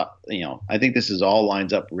all, I think this is all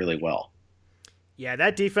lines up really well. Yeah,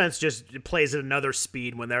 that defense just plays at another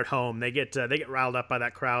speed when they're at home. They get riled up by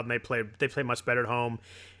that crowd, and they play much better at home.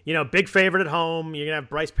 Big favorite at home. You're going to have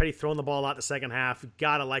Bryce Petty throwing the ball out the second half.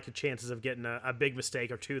 Got to like the chances of getting a big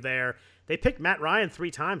mistake or two there. They picked Matt Ryan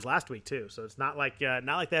 3 times last week, too, so it's not like they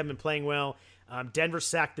haven't been playing well. Denver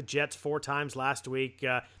sacked the Jets 4 times last week.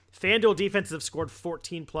 FanDuel defenses have scored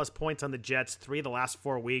 14-plus points on the Jets 3 of the last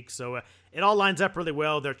 4 weeks, so it all lines up really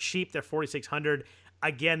well. They're cheap. They're 4,600.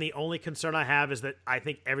 Again, the only concern I have is that I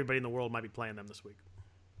think everybody in the world might be playing them this week.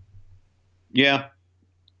 Yeah.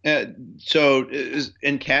 So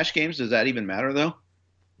in cash games, does that even matter though?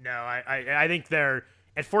 No, I think they're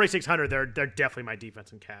at 4,600. They're definitely my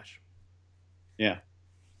defense in cash. Yeah.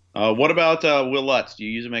 What about Will Lutz? Do you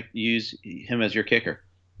use him as your kicker?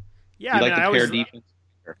 Yeah, you like to pair defense.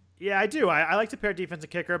 Yeah, I do. I like to pair defense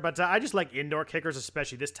and kicker, but I just like indoor kickers,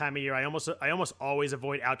 especially this time of year. I almost always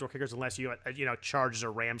avoid outdoor kickers unless you Chargers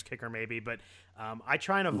or Rams kicker maybe. But I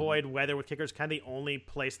try and avoid weather with kickers. Kind of the only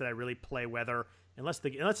place that I really play weather, unless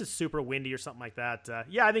it's super windy or something like that.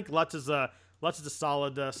 Yeah, I think Lutz is a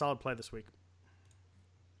solid play this week.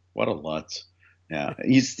 What a Lutz! Yeah,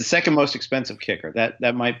 he's the second most expensive kicker.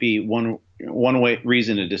 That might be one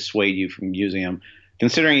reason to dissuade you from using him.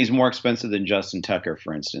 Considering he's more expensive than Justin Tucker,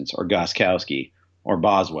 for instance, or Gostkowski, or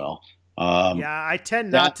Boswell. Yeah, I tend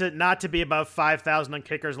not to be above 5,000 on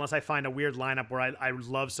kickers unless I find a weird lineup where I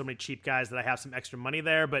love so many cheap guys that I have some extra money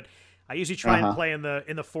there. But I usually try and play in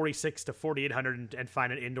the 46 to 4,800 and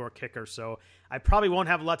find an indoor kicker. So I probably won't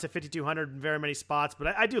have Lutz at 5,200 in very many spots, but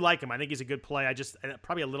I do like him. I think he's a good play.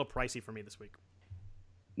 Probably a little pricey for me this week.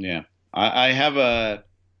 Yeah, I have a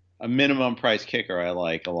minimum price kicker I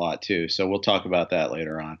like a lot too, so we'll talk about that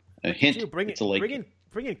later on. A hint. Bring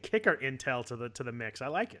in kicker intel to the mix. I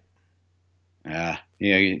like it. Yeah,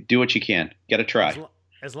 do what you can. Get a try.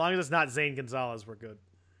 As long as it's not Zane Gonzalez, we're good.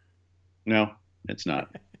 No, it's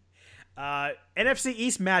not. NFC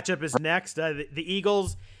East matchup is next. The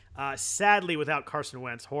Eagles, sadly without Carson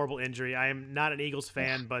Wentz, horrible injury. I am not an Eagles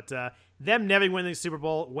fan, but them never winning the Super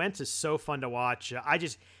Bowl. Wentz is so fun to watch.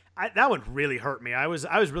 That one really hurt me. I was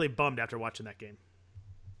really bummed after watching that game.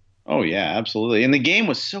 Oh yeah, absolutely. And the game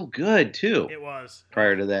was so good too. It was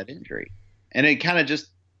prior to that injury, and it kind of just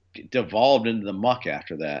devolved into the muck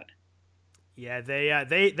after that. Yeah,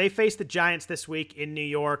 they face the Giants this week in New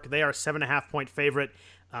York. They are a 7.5-point favorite.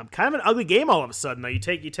 Kind of an ugly game all of a sudden though. You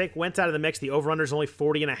take Wentz out of the mix. The over/under is only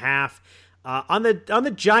 40.5. On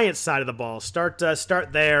the Giants side of the ball, start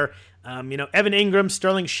there. Evan Ingram,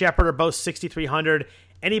 Sterling Shepard are both 6,300.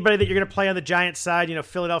 Anybody that you're going to play on the Giants side,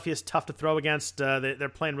 Philadelphia is tough to throw against. They're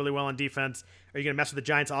playing really well on defense. Are you going to mess with the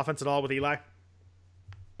Giants offense at all with Eli?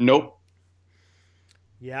 Nope.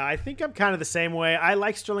 Yeah, I think I'm kind of the same way. I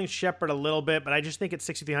like Sterling Shepard a little bit, but I just think at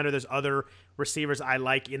 6,300, there's other receivers I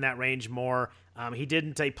like in that range more. He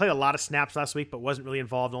played a lot of snaps last week, but wasn't really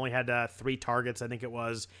involved. Only had 3 targets, I think it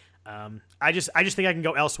was. I just think I can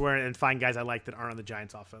go elsewhere and find guys I like that aren't on the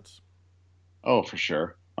Giants offense. Oh, for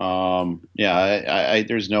sure. I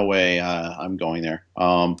there's no way I'm going there.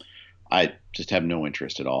 I just have no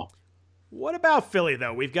interest at all. What about Philly,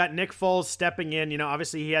 though? We've got Nick Foles stepping in.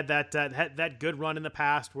 Obviously he had that good run in the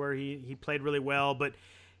past where he played really well, but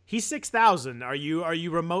he's 6,000. Are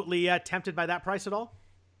you remotely tempted by that price at all?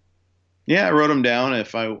 Yeah, I wrote him down.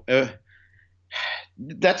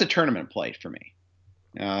 That's a tournament play for me.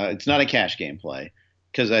 It's not a cash game play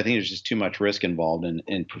because I think there's just too much risk involved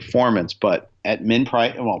in performance. But at min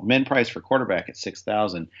price for quarterback at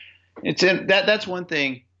 6,000, that's one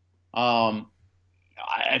thing.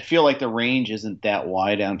 I feel like the range isn't that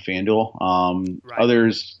wide on FanDuel. Right.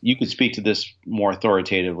 Others, you could speak to this more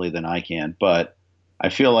authoritatively than I can, but I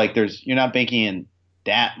feel like you're not banking in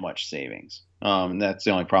that much savings. That's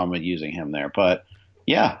the only problem with using him there. But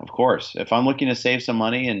yeah, of course, if I'm looking to save some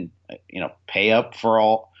money and pay up for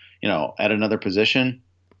all, at another position,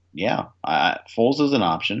 yeah, Foles is an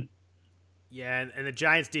option. Yeah, and the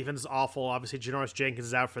Giants' defense is awful. Obviously, Janoris Jenkins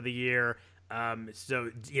is out for the year.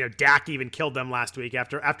 Dak even killed them last week.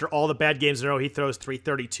 After all the bad games in a row, he throws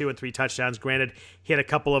 332 and 3 touchdowns. Granted, he had a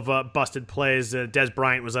couple of busted plays. Dez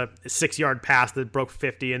Bryant was a 6-yard pass that broke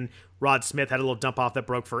 50, and Rod Smith had a little dump off that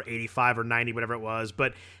broke for 85 or 90, whatever it was.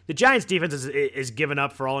 But the Giants' defense is given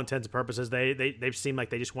up for all intents and purposes. They seem like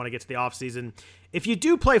they just want to get to the offseason. If you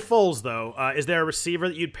do play Foles, though, is there a receiver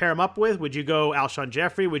that you'd pair him up with? Would you go Alshon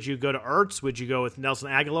Jeffrey? Would you go to Ertz? Would you go with Nelson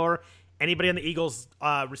Aguilar? Anybody on the Eagles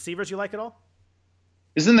receivers you like at all?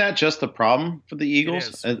 Isn't that just the problem for the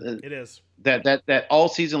Eagles? It is. That all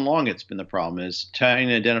season long it's been the problem is trying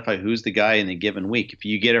to identify who's the guy in a given week. If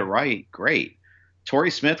you get it right, great.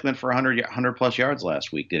 Torrey Smith went for 100 plus yards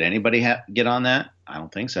last week. Did anybody get on that? I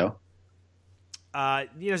don't think so.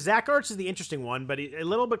 Zach Ertz is the interesting one, but a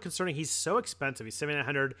little bit concerning. He's so expensive. He's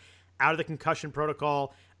 $7,900 out of the concussion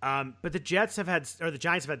protocol. But the Giants have had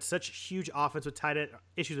such huge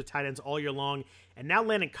issues with tight ends all year long, and now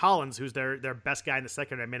Landon Collins, who's their best guy in the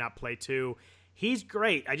secondary, may not play too. He's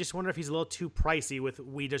great. I just wonder if he's a little too pricey.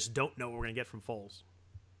 We just don't know what we're gonna get from Foles.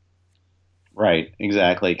 Right,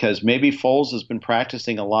 exactly. Because maybe Foles has been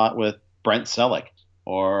practicing a lot with Brent Selleck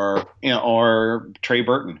or Trey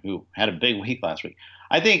Burton, who had a big week last week.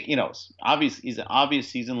 I think he's an obvious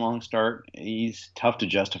season long start. He's tough to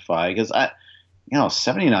justify because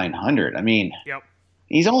 7,900. I mean, yep.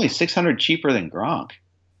 He's only 600 cheaper than Gronk.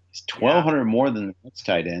 He's 1,200 more than the next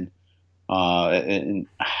tight end. And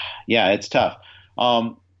yeah, it's tough.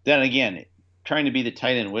 Then again, trying to be the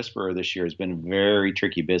tight end whisperer this year has been very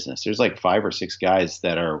tricky business. There's like 5 or 6 guys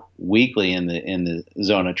that are weekly in the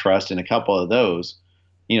zone of trust, and a couple of those,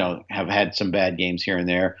 have had some bad games here and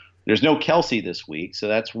there. There's no Kelsey this week, so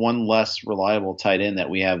that's one less reliable tight end that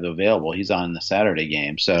we have available. He's on the Saturday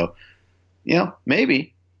game, so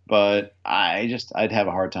maybe, but I'd have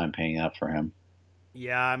a hard time paying up for him.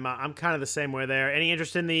 Yeah, I'm kind of the same way there. Any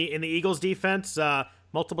interest in the Eagles defense?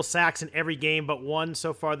 Multiple sacks in every game but one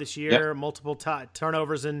so far this year. Yep. Multiple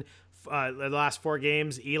turnovers in the last 4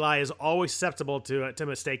 games. Eli is always susceptible to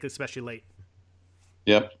mistake, especially late.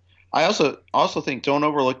 Yep. I also think don't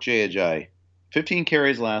overlook Jay Ajayi. 15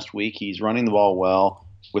 carries last week. He's running the ball well.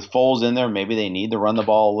 With Foles in there, maybe they need to run the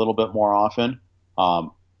ball a little bit more often.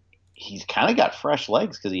 He's kind of got fresh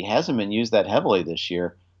legs because he hasn't been used that heavily this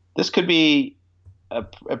year. This could be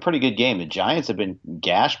a pretty good game. The Giants have been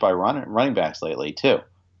gashed by running backs lately too.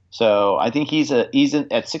 So I think he's at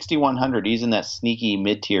 6,100. He's in that sneaky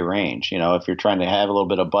mid-tier range. If you're trying to have a little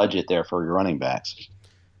bit of budget there for your running backs.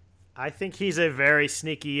 I think he's a very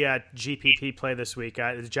sneaky GPP play this week.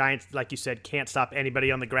 The Giants, like you said, can't stop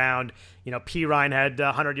anybody on the ground. P. Ryan had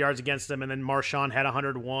 100 yards against them, and then Marshawn had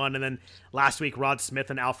 101. And then last week, Rod Smith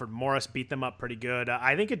and Alfred Morris beat them up pretty good.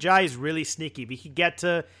 I think Ajayi is really sneaky. If he could get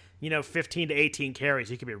to 15 to 18 carries,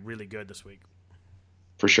 he could be really good this week.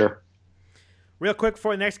 For sure. Real quick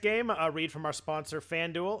before the next game, a read from our sponsor,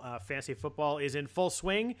 FanDuel. Fantasy football is in full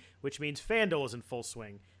swing, which means FanDuel is in full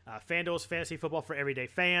swing. FanDuel is fantasy football for everyday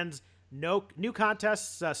fans. No new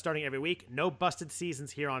contests starting every week. No busted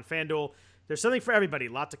seasons here on FanDuel. There's something for everybody.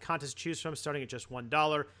 Lots of contests to choose from starting at just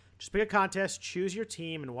 $1. Just pick a contest, choose your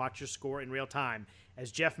team, and watch your score in real time.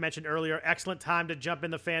 As Jeff mentioned earlier, excellent time to jump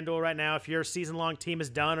in the FanDuel right now. If your season-long team is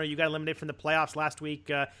done or you got eliminated from the playoffs last week,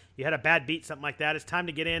 you had a bad beat, something like that, it's time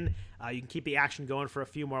to get in. You can keep the action going for a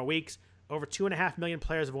few more weeks. Over 2.5 million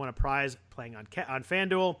players have won a prize playing on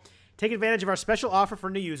FanDuel. Take advantage of our special offer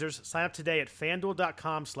for new users. Sign up today at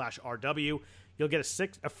FanDuel.com/RW. You'll get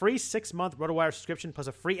a free 6-month RotoWire subscription plus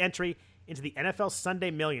a free entry into the NFL Sunday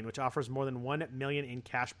Million, which offers more than $1 million in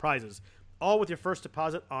cash prizes, all with your first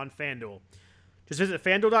deposit on FanDuel. Just visit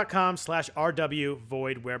FanDuel.com/RW,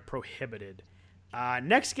 void where prohibited.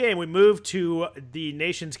 Next game, we move to the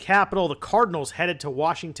nation's capital. The Cardinals headed to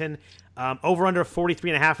Washington. Over under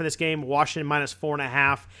 43.5 in this game. Washington minus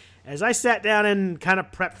 4.5. As I sat down and kind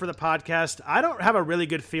of prepped for the podcast, I don't have a really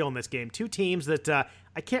good feel in this game. Two teams that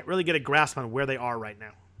I can't really get a grasp on where they are right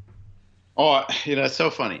now. Oh, it's so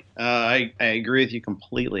funny. I agree with you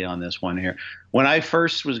completely on this one here. When I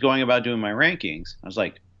first was going about doing my rankings, I was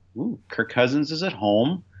like, ooh, Kirk Cousins is at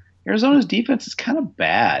home. Arizona's defense is kind of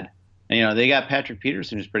bad. And, they got Patrick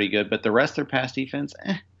Peterson, who's pretty good, but the rest of their pass defense,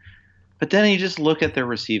 But then you just look at their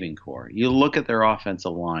receiving core. You look at their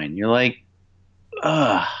offensive line. You're like,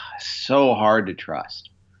 so hard to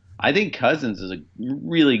trust. I think Cousins is a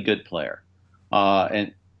really good player.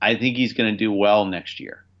 And I think he's going to do well next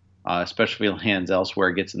year, especially if he lands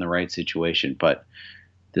elsewhere, gets in the right situation. But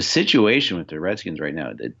the situation with the Redskins right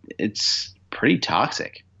now, it's pretty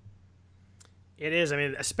toxic. It is. I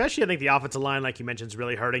mean, especially I think the offensive line, like you mentioned, is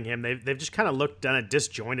really hurting him. They've just kind of looked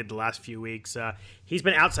disjointed the last few weeks. He's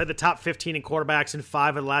been outside the top 15 in quarterbacks in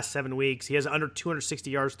 5 of the last 7 weeks. He has under 260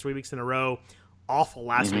 yards 3 weeks in a row. Awful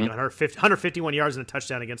last week, 151 yards and a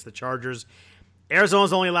touchdown against the Chargers.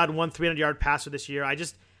 Arizona's only allowed one 300-yard passer this year.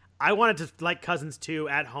 I wanted to like Cousins too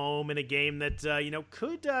at home in a game that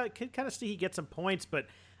could kind of see he get some points, but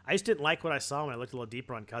I just didn't like what I saw when I looked a little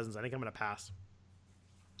deeper on Cousins. I think I'm going to pass.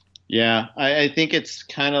 Yeah, I think it's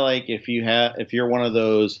kind of like if you're one of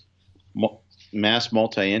those mass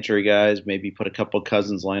multi-entry guys, maybe put a couple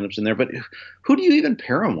Cousins lineups in there. But who do you even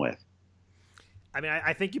pair him with? I mean,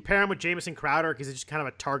 I think you pair him with Jamison Crowder because it's just kind of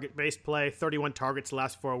a target-based play. 31 targets the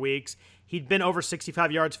last 4 weeks. He'd been over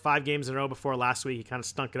 65 yards 5 games in a row before last week. He kind of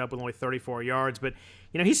stunk it up with only 34 yards. But,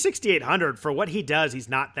 he's 6,800. For what he does, he's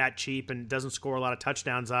not that cheap and doesn't score a lot of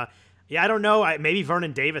touchdowns. Yeah, I don't know. Maybe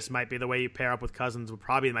Vernon Davis might be the way you pair up with Cousins. Would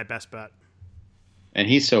probably be my best bet. And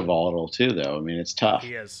he's so volatile too, though. I mean, it's tough.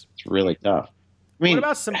 He is. It's really tough. I mean, what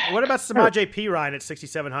about Samaje Perine at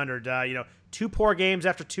 6,700? 2 poor games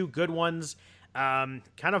after 2 good ones. Kind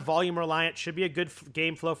of volume reliant. Should be a good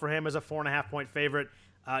game flow for him as a 4.5-point favorite.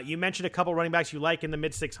 You mentioned a couple running backs you like in the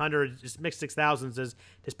mid 600s, just mid 6,000s. Does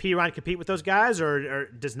Perine compete with those guys, or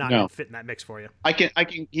does not fit in that mix for you? I can.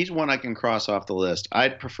 He's one I can cross off the list.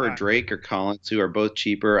 I'd prefer Drake or Collins, who are both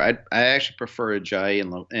cheaper. I actually prefer Ajayi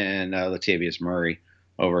and Latavius Murray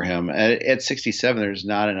over him. At 67, there's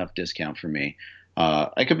not enough discount for me.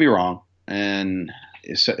 I could be wrong, and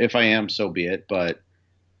if I am, so be it. But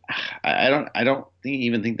I don't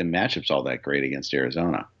even think the matchup's all that great against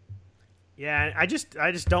Arizona. Yeah, I just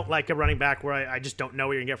don't like a running back where I just don't know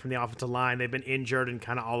what you're going to get from the offensive line. They've been injured and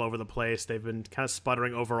kind of all over the place. They've been kind of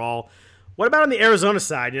sputtering overall. What about on the Arizona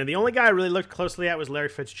side? The only guy I really looked closely at was Larry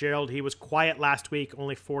Fitzgerald. He was quiet last week,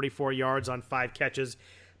 only 44 yards on 5 catches.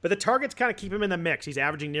 But the targets kind of keep him in the mix. He's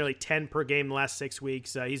averaging nearly 10 per game the last 6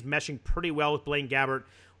 weeks. He's meshing pretty well with Blaine Gabbert.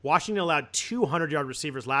 Washington allowed 200-yard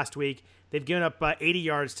receivers last week. They've given up 80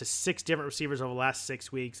 yards to 6 different receivers over the last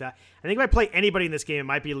 6 weeks. I think if I play anybody in this game, it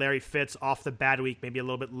might be Larry Fitz off the bad week, maybe a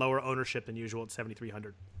little bit lower ownership than usual at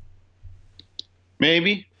 7,300.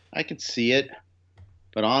 Maybe. I could see it.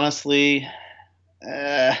 But honestly,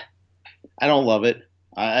 I don't love it.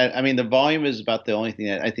 I mean, the volume is about the only thing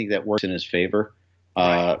that I think that works in his favor.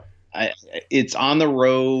 It's on the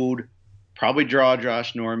road. Probably draw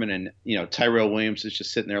Josh Norman, and Tyrell Williams is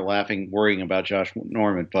just sitting there laughing, worrying about Josh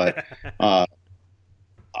Norman. But I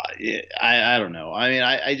don't know. I mean,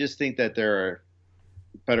 I just think that there are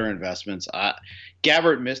better investments.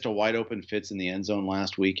 Gabbert missed a wide open Fitz in the end zone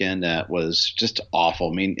last weekend that was just awful.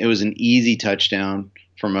 I mean, it was an easy touchdown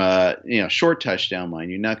from a short touchdown line.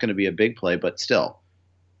 You're not going to be a big play, but still,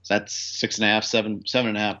 that's 6.5,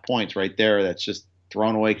 7.5 points right there. That's just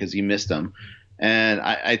thrown away because you missed them. And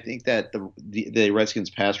I think that the Redskins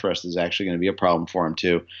pass rush is actually going to be a problem for him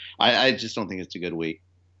too. I just don't think it's a good week.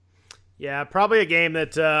 Yeah, probably a game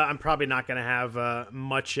that I'm probably not going to have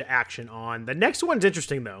much action on. The next one's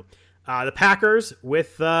interesting, though. The Packers,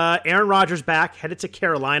 with Aaron Rodgers back, headed to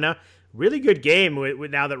Carolina. Really good game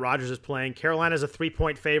with now that Rodgers is playing. Carolina's a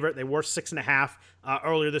 3-point favorite. They were 6.5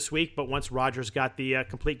 earlier this week, but once Rodgers got the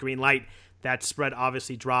complete green light, that spread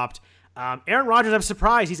obviously dropped. Aaron Rodgers, I'm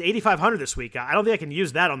surprised. He's 8,500 this week. I don't think I can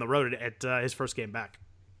use that on the road at his first game back.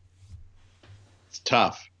 It's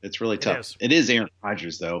tough. It's really tough. It is Aaron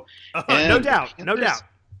Rodgers, though. No doubt. No doubt.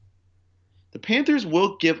 The Panthers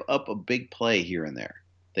will give up a big play here and there.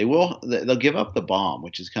 They'll give up the bomb,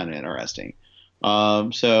 which is kind of interesting.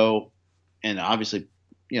 And obviously,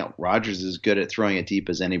 Rodgers is good at throwing it deep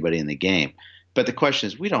as anybody in the game. But the question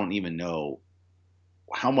is, we don't even know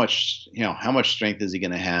how much strength is he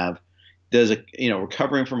going to have?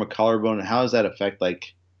 Recovering from a collarbone, how does that affect,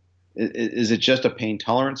 is it just a pain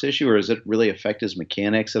tolerance issue, or does it really affect his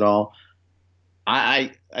mechanics at all?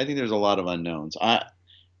 I think there's a lot of unknowns.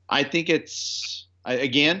 I think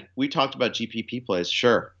again, we talked about GPP plays.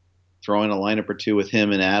 Sure. Throwing a lineup or two with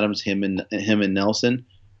him and Adams, him and Nelson,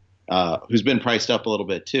 who's been priced up a little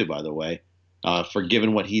bit too, by the way, for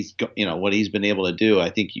given what he's been able to do. I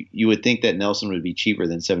think you would think that Nelson would be cheaper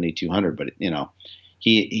than 7,200, but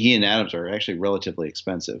he and Adams are actually relatively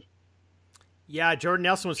expensive. Yeah, Jordan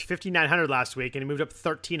Nelson was 5,900 last week, and he moved up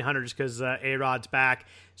 1,300 just because A-Rod's back.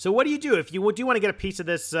 So what do you do if you do want to get a piece of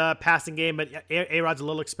this passing game, but A-Rod's a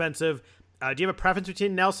little expensive? Do you have a preference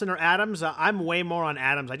between Nelson or Adams? I'm way more on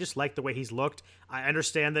Adams. I just like the way he's looked. I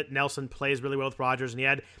understand that Nelson plays really well with Rodgers, and he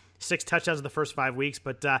had 6 touchdowns in the first 5 weeks.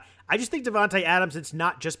 But I just think Davante Adams, it's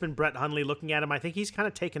not just been Brett Hundley looking at him. I think he's kind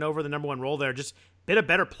of taken over the number one role there, just been a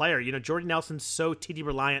better player. Jordan Nelson's so TD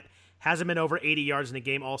reliant, hasn't been over 80 yards in a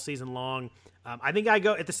game all season long. I think I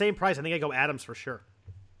go at the same price. I think I go Adams for sure.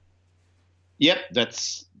 Yep,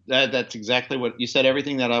 that's exactly what you said.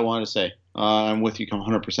 Everything that I wanted to say. I'm with you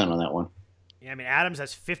 100% on that one. Yeah, I mean, Adams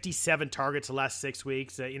has 57 targets the last 6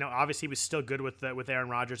 weeks. Obviously he was still good with Aaron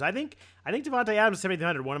Rodgers. I think Davante Adams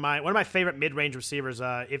 7,300, one of my favorite mid-range receivers.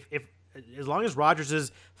 If as long as Rodgers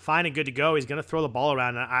is fine and good to go, he's going to throw the ball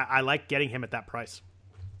around. And I like getting him at that price.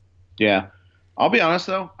 Yeah, I'll be honest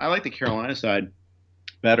though. I like the Carolina side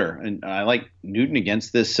better, and I like Newton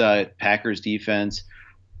against this Packers defense.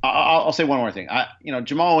 I'll say one more thing.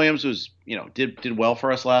 Jamal Williams was did well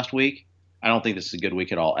for us last week. I don't think this is a good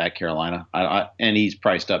week at all at Carolina, and he's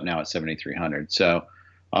priced up now at 7,300. So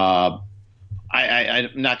I'm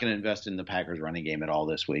not going to invest in the Packers running game at all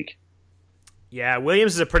this week. Yeah,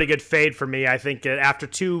 Williams is a pretty good fade for me. I think after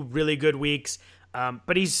 2 really good weeks,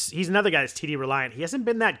 but he's another guy that's TD reliant. He hasn't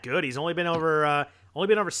been that good. He's only been over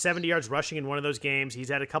 70 yards rushing in one of those games. He's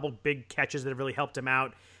had a couple big catches that have really helped him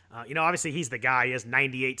out. Obviously he's the guy. He has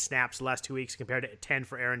 98 snaps the last 2 weeks compared to 10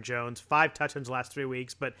 for Aaron Jones, 5 touchdowns the last 3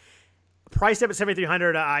 weeks, but priced up at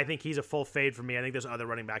 7,300, I think he's a full fade for me. I think there's other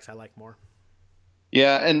running backs I like more.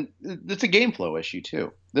 Yeah, and it's a game flow issue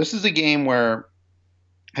too. This is a game where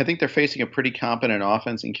I think they're facing a pretty competent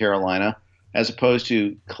offense in Carolina, as opposed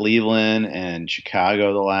to Cleveland and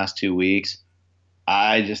Chicago the last 2 weeks.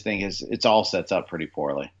 I just think it's all sets up pretty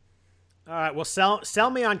poorly. All right, well, sell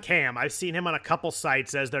me on Cam. I've seen him on a couple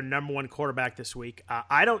sites as their number one quarterback this week.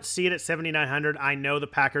 I don't see it at 7,900. I know the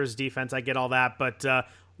Packers defense. I get all that, but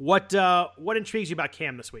what intrigues you about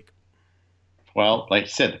Cam this week? Well, like I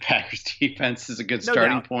said, the Packers defense is a good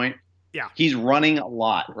starting point. Yeah. He's running a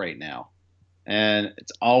lot right now, and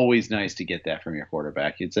it's always nice to get that from your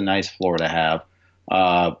quarterback. It's a nice floor to have.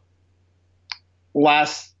 The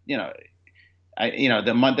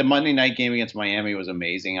Monday night game against Miami was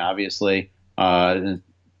amazing, obviously. The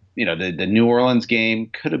New Orleans game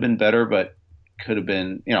could have been better, but could have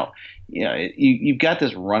been, you've got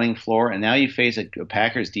this running floor, and now you face a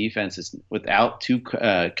Packers defense that's without 2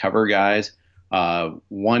 cover guys.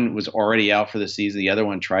 One was already out for the season. The other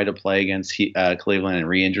one tried to play against Cleveland and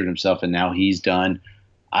re-injured himself, and now he's done.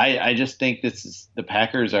 I just think the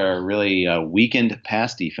Packers are really a weakened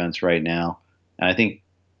pass defense right now. And I think,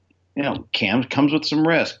 Cam comes with some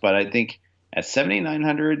risk, but I think at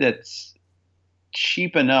 7,900, that's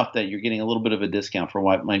cheap enough that you're getting a little bit of a discount for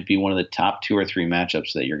what might be one of the top 2 or 3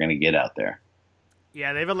 matchups that you're going to get out there.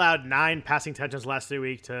 Yeah, they've allowed 9 passing touchdowns last 3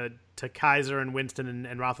 weeks to Kaiser and Winston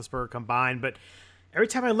and Roethlisberger combined. But every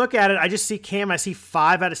time I look at it, I just see Cam. I see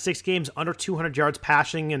 5 out of 6 games under 200 yards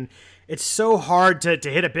passing, and it's so hard to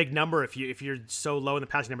hit a big number if you're so low in the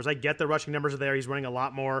passing numbers. I get the rushing numbers are there. He's running a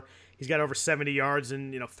lot more. He's got over 70 yards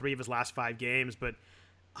in 3 of his last 5 games, but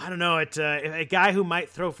I don't know. It's a guy who might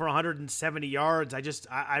throw for 170 yards.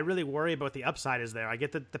 I really worry about the upside is there. I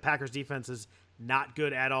get that the Packers defense is not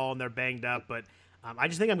good at all and they're banged up, but I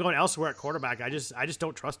just think I'm going elsewhere at quarterback. I just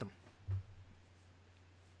don't trust him.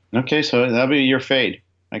 Okay, so that'll be your fade.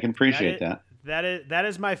 I can appreciate that. That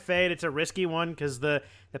is my fade. It's a risky one because the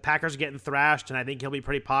Packers are getting thrashed, and I think he'll be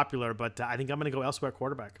pretty popular. But I think I'm going to go elsewhere at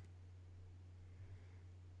quarterback.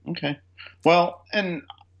 Okay. Well, and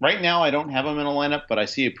right now I don't have him in a lineup, but I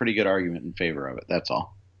see a pretty good argument in favor of it. That's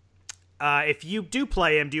all. If you do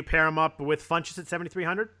play him, do you pair him up with Funchess at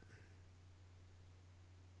 7,300?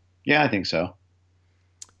 Yeah, I think so.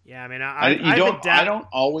 Yeah, I mean, I don't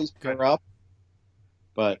always pair up,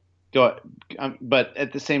 but but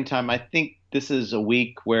at the same time, I think this is a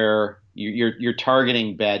week where you're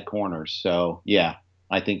targeting bad corners. So yeah,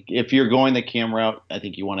 I think if you're going the Cam route, I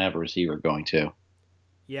think you want to have a receiver going too.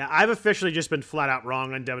 Yeah, I've officially just been flat out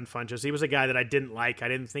wrong on Devin Funchess. He was a guy that I didn't like. I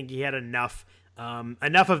didn't think he had enough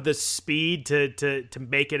of the speed to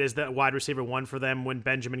make it as the wide receiver one for them when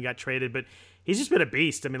Benjamin got traded. But he's just been a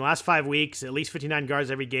beast. I mean, last 5 weeks, at least 59 yards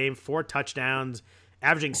every game, 4 touchdowns,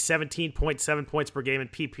 averaging 17.7 points per game in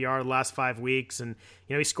PPR the last 5 weeks. And,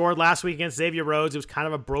 he scored last week against Xavier Rhodes. It was kind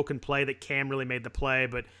of a broken play that Cam really made the play.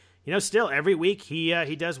 But, still, every week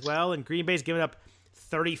he does well. And Green Bay's giving up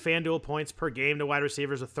 30 FanDuel points per game to wide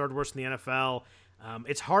receivers, the third worst in the NFL.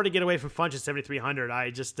 It's hard to get away from Funch at 7,300.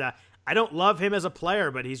 I don't love him as a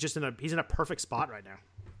player, but he's in a perfect spot right now.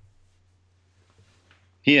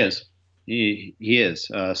 He is. He is.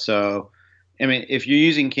 So, I mean, if you're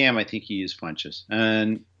using Cam, I think you use Funchess.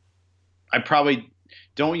 And I probably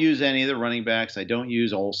don't use any of the running backs. I don't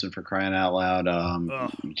use Olsen for crying out loud.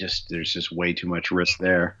 There's just way too much risk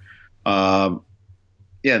there.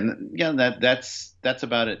 That's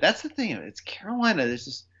about it. That's the thing. It's Carolina.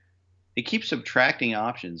 They keep subtracting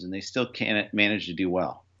options, and they still can't manage to do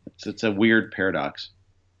well. It's a weird paradox.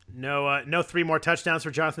 No 3 more touchdowns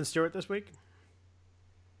for Jonathan Stewart this week?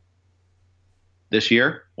 This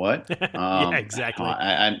year? What? Yeah, exactly.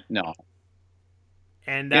 No.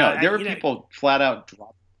 And there were people flat out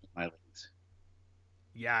dropping my leagues.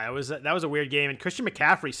 Yeah, that was a weird game. And Christian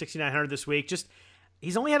McCaffrey, 6,900 this week.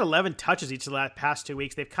 He's only had 11 touches each of the past 2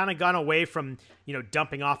 weeks. They've kind of gone away from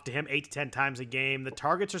dumping off to him 8 to 10 times a game. The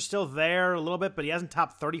targets are still there a little bit, but he hasn't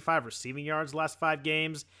topped 35 receiving yards the last 5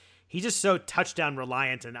 games. He's just so touchdown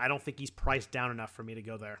reliant, and I don't think he's priced down enough for me to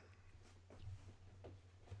go there.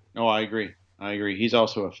 No, I agree. He's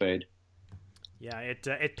also a fade. Yeah,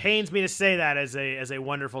 it pains me to say that as a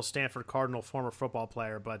wonderful Stanford Cardinal former football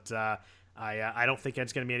player, but I don't think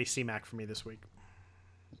it's going to be any CMAC for me this week.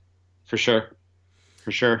 For sure.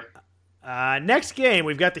 Next game,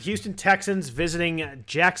 we've got the Houston Texans visiting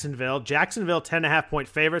Jacksonville. Jacksonville 10.5-point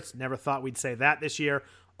favorites. Never thought we'd say that this year.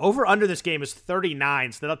 Over under this game is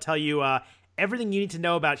 39, so that'll tell you everything you need to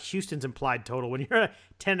know about Houston's implied total. When you're a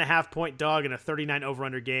 10.5-point dog in a 39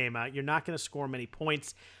 over-under game, you're not going to score many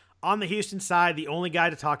points. On the Houston side, the only guy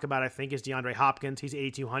to talk about, I think, is DeAndre Hopkins. He's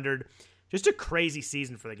 8,200. Just a crazy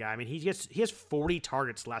season for the guy. I mean, he has 40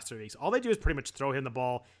 targets the last 3 weeks. All they do is pretty much throw him the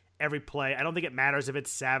ball every play. I don't think it matters if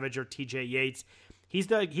it's Savage or TJ Yates. He's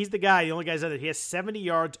the guy, the only guy that he has 70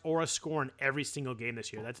 yards or a score in every single game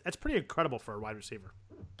this year. That's pretty incredible for a wide receiver.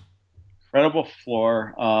 Incredible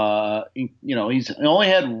floor. He's only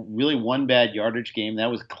had really one bad yardage game. That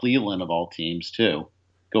was Cleveland of all teams too.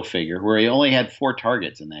 Go figure. Where he only had 4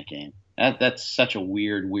 targets in that game. That's such a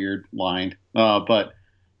weird line. But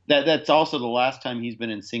that's also the last time he's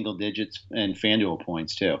been in single digits in FanDuel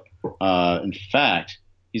points too. In fact,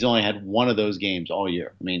 he's only had one of those games all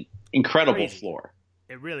year. I mean, incredible Crazy. Floor.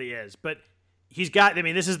 It really is. But he's got,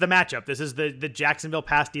 this is the matchup. This is the Jacksonville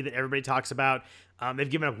pass D that everybody talks about. They've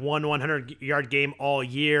given up one 100-yard game all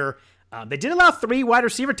year. They did allow 3 wide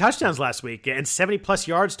receiver touchdowns last week and 70-plus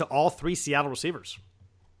yards to all 3 Seattle receivers.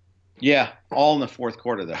 Yeah, all in the fourth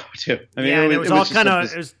quarter, though, too.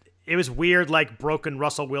 It was weird, like broken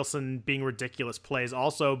Russell Wilson being ridiculous plays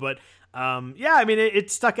also. But,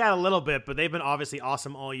 it stuck out a little bit, but they've been obviously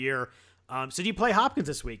awesome all year. So do you play Hopkins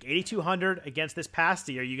this week? 8,200 against this pass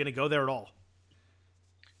D. Are you going to go there at all?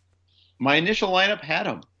 My initial lineup had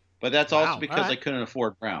him, but that's also because I couldn't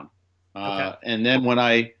afford Brown. And then when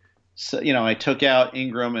I took out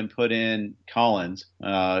Ingram and put in Collins,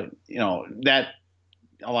 that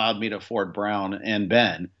allowed me to afford Brown and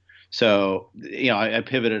Ben. So, I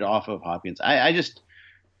pivoted off of Hopkins.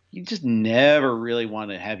 You just never really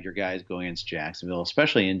want to have your guys go against Jacksonville,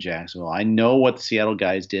 especially in Jacksonville. I know what the Seattle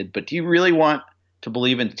guys did, but do you really want to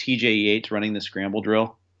believe in TJ Yates running the scramble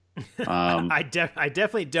drill? I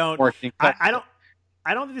definitely don't. I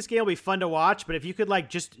don't think this game will be fun to watch, but if you could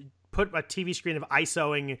just put a TV screen of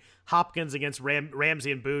ISOing Hopkins against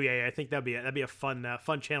Ramsey and Bouye. I think that'd be a fun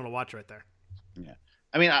channel to watch right there. Yeah,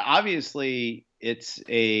 I mean, obviously it's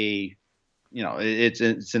a,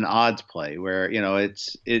 it's an odds play where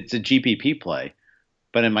it's a GPP play,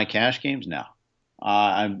 but in my cash games, no,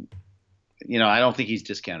 I don't think he's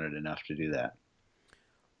discounted enough to do that.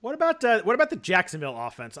 What about the Jacksonville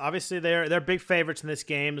offense? Obviously, they're big favorites in this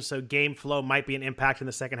game, so game flow might be an impact in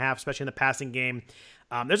the second half, especially in the passing game.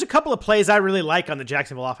 There's a couple of plays I really like on the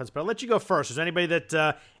Jacksonville offense, but I'll let you go first. Is there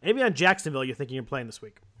anybody on Jacksonville you're thinking you're playing this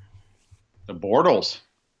week? The Bortles.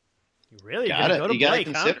 You really got it. go to you got Blake,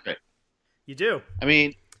 to consider it. You do. I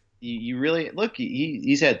mean, you really look.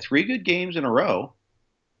 He's had 3 good games in a row.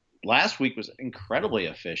 Last week was incredibly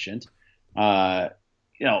efficient.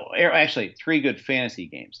 Actually 3 good fantasy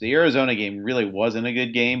games. The Arizona game really wasn't a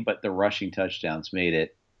good game, but the rushing touchdowns made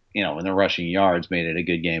it, and the rushing yards made it a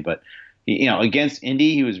good game. But, against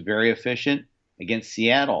Indy, he was very efficient. Against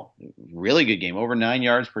Seattle, really good game, over 9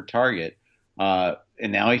 yards per target.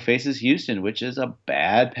 And now he faces Houston, which is a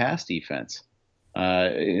bad pass defense.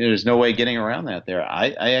 There's no way getting around that there.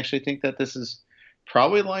 I actually think that this is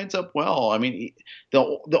probably lines up well. I mean,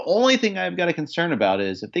 the only thing I've got a concern about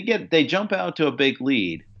is if they jump out to a big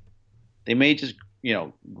lead, they may just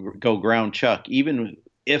go ground chuck, even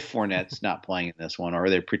if Fournette's not playing in this one, or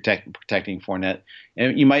they're protecting Fournette.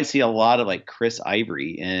 And you might see a lot of like Chris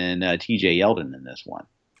Ivory and T.J. Yeldon in this one.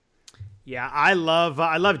 Yeah, I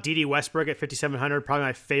love D.D. Westbrook at 5,700. Probably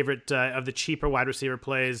my favorite of the cheaper wide receiver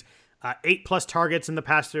plays. 8+ targets in the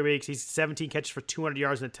past 3 weeks. He's 17 catches for 200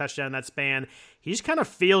 yards and a touchdown in that span. He just kind of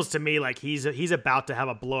feels to me like he's about to have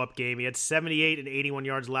a blow-up game. He had 78 and 81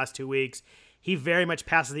 yards the last 2 weeks. He very much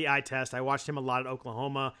passes the eye test. I watched him a lot at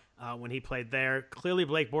Oklahoma when he played there. Clearly,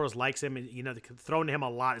 Blake Bortles likes him, and throwing to him a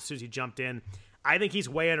lot as soon as he jumped in. I think he's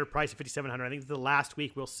way underpriced at 5,700. I think the last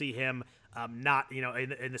week we'll see him not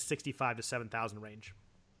in the 65 to 7,000 range.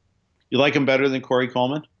 You like him better than Corey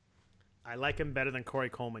Coleman? I like him better than Corey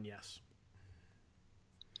Coleman, yes.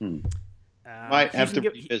 Might have to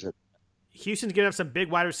revisit. Houston's given up some big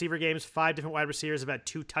wide receiver games. 5 different wide receivers have had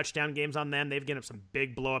 2 touchdown games on them. They've given up some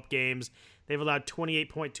big blow-up games. They've allowed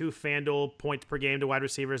 28.2 FanDuel points per game to wide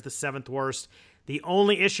receivers, the 7th worst. The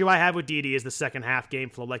only issue I have with Dede is the second half game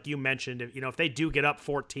flow. Like you mentioned, if they do get up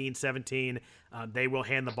 14, 17, they will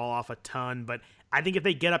hand the ball off a ton. But I think if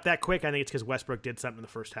they get up that quick, I think it's because Westbrook did something in the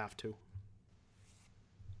first half too.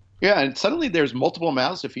 Yeah, and suddenly there's multiple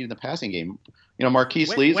mouths to feed in the passing game.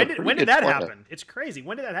 Marquise Lee's when did that happen? It's crazy.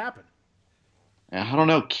 When did that happen? I don't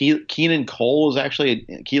know. Keelan Cole is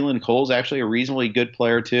actually a reasonably good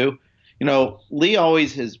player too. Lee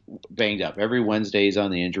always is banged up. Every Wednesday he's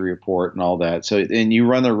on the injury report and all that. So, and you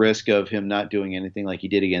run the risk of him not doing anything like he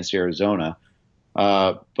did against Arizona.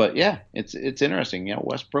 But yeah, it's interesting.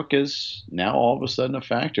 Westbrook is now all of a sudden a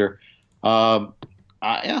factor. I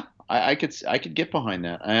could get behind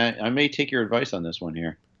that. I may take your advice on this one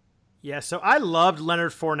here. Yeah, so I loved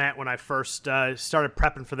Leonard Fournette when I first started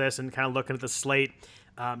prepping for this and kind of looking at the slate.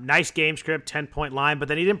 Nice game script, 10-point line, but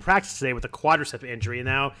then he didn't practice today with a quadricep injury.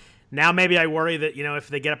 And now maybe I worry that, if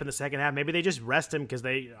they get up in the second half, maybe they just rest him because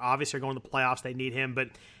they obviously are going to the playoffs. They need him. But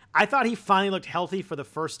I thought he finally looked healthy for the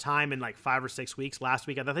first time in like 5 or 6 weeks last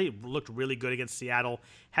week. I thought he looked really good against Seattle.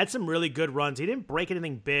 Had some really good runs. He didn't break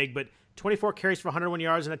anything big, but 24 carries for 101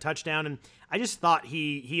 yards and a touchdown. And I just thought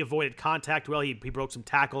he avoided contact well. He broke some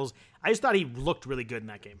tackles. I just thought he looked really good in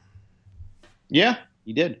that game. Yeah,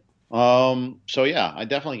 he did. So yeah, I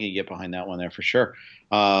definitely can get behind that one there for sure.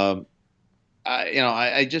 I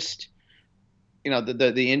just,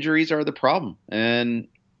 the injuries are the problem. And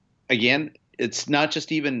again, it's not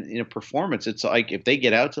just even, performance. It's like, if they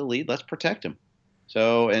get out to the lead, let's protect him.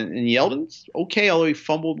 So, and Yeldon's okay, although he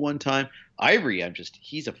fumbled one time. Ivory,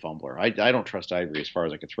 he's a fumbler. I don't trust Ivory as far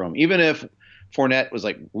as I could throw him. Even if Fournette was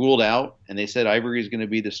like ruled out and they said Ivory is going to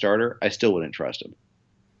be the starter, I still wouldn't trust him.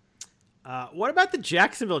 What about the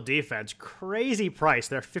Jacksonville defense? Crazy price.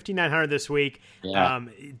 They're 5,900 this week. Yeah.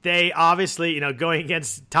 They obviously, going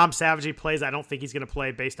against Tom Savage, he plays. I don't think he's going to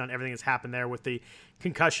play based on everything that's happened there with the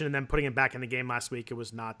concussion and then putting him back in the game last week. It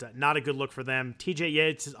was not a good look for them. TJ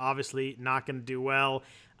Yates is obviously not going to do well.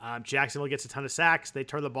 Jacksonville gets a ton of sacks. They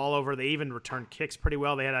turn the ball over. They even return kicks pretty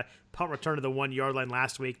well. They had a punt return to the 1-yard line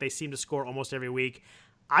last week. They seem to score almost every week.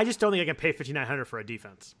 I just don't think I can pay $5,900 for a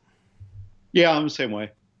defense. Yeah, I'm the same way,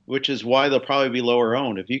 which is why they'll probably be lower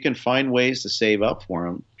owned. If you can find ways to save up for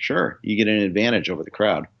them, sure, you get an advantage over the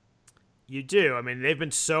crowd. You do. I mean, they've been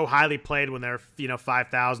so highly played when they're,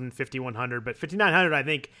 5,000, 5,100, but 5,900, I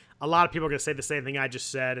think a lot of people are going to say the same thing I just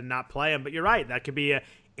said and not play them. But you're right. That could be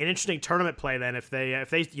an interesting tournament play. Then if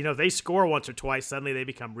they score once or twice, suddenly they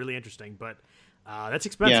become really interesting. But that's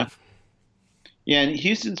expensive. Yeah, and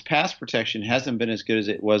Houston's pass protection hasn't been as good as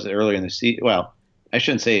it was earlier in the season. Well, I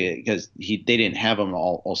shouldn't say it because they didn't have him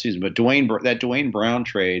all season, but Dwayne Brown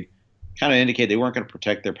trade kind of indicated they weren't going to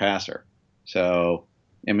protect their passer. So,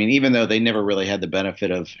 I mean, even though they never really had the benefit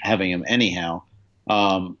of having him anyhow,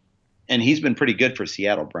 and he's been pretty good for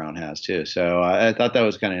Seattle, Brown has too. So I thought that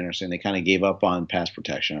was kind of interesting. They kind of gave up on pass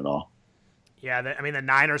protection at all. Yeah, the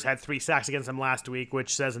Niners had 3 sacks against them last week,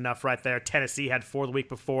 which says enough right there. Tennessee had 4 the week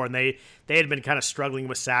before, and they had been kind of struggling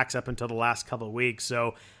with sacks up until the last couple of weeks.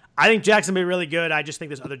 So I think Jacksonville will be really good. I just think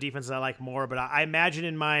there's other defenses I like more. But I imagine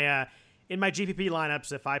in my GPP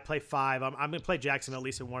lineups, if I play 5, I'm going to play Jacksonville at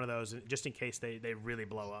least in one of those, just in case they really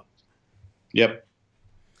blow up. Yep.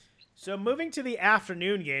 So moving to the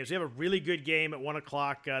afternoon games, we have a really good game at 1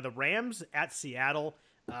 o'clock. The Rams at Seattle.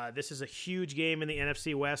 This is a huge game in the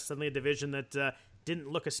NFC West, suddenly a division that didn't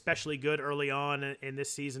look especially good early on in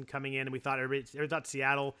this season coming in. And we thought everybody thought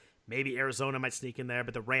Seattle, maybe Arizona might sneak in there,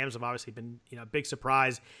 but the Rams have obviously been a big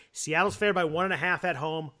surprise. Seattle's favored by 1.5 at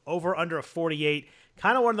home, over under a 48.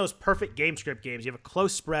 Kind of one of those perfect game script games. You have a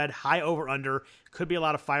close spread, high over under, could be a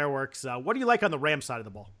lot of fireworks. What do you like on the Rams side of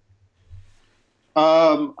the ball?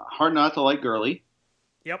 Hard not to like Gurley.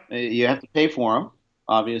 Yep. You have to pay for him,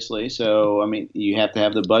 obviously. So, I mean, you have to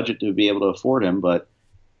have the budget to be able to afford him. But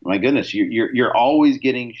my goodness, you're always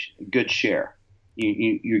getting good share.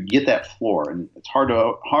 You get that floor, and it's hard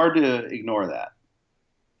to ignore that.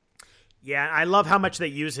 Yeah, I love how much they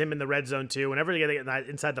use him in the red zone too. Whenever they get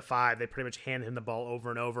inside the 5, they pretty much hand him the ball over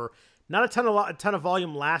and over. Not a ton of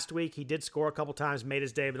volume last week. He did score a couple times, made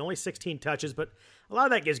his day, but only 16 touches. But a lot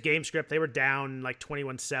of that gives game script. They were down like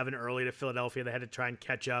 21-7 early to Philadelphia. They had to try and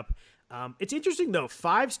catch up. It's interesting, though.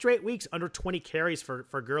 5 straight weeks under 20 carries for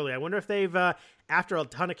Gurley. I wonder if they've, after a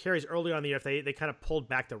ton of carries early on in the year, if they kind of pulled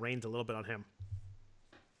back the reins a little bit on him.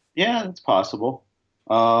 Yeah, it's possible.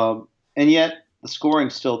 And yet the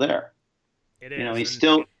scoring's still there. It is.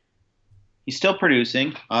 He's still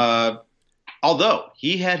producing. Although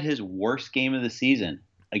he had his worst game of the season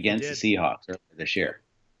against the Seahawks earlier this year.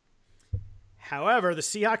 However, the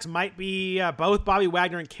Seahawks might be both Bobby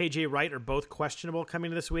Wagner and KJ Wright are both questionable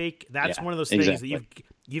coming to this week. That's one of those things that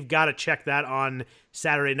you've got to check that on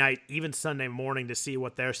Saturday night, even Sunday morning, to see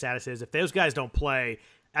what their status is. If those guys don't play,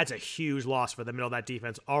 that's a huge loss for the middle of that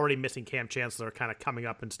defense. Already missing Cam Chancellor, kind of coming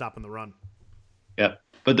up and stopping the run. Yeah,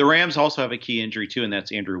 but the Rams also have a key injury too, and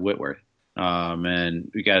that's Andrew Whitworth. And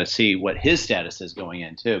we got to see what his status is going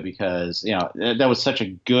in too, because that was such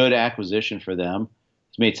a good acquisition for them.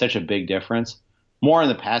 It's made such a big difference. More in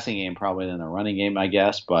the passing game probably than the running game, I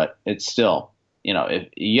guess, but it's still, if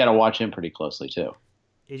you got to watch him pretty closely too.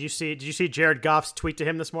 Did you see Jared Goff's tweet to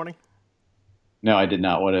him this morning? No, I did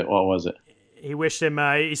not. What was it? He wished him.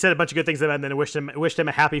 He said a bunch of good things to him, and then wished him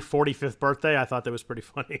a happy 45th birthday. I thought that was pretty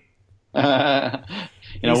funny.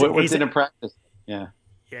 What's in practice? Yeah.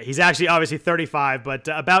 Yeah, he's actually obviously 35, but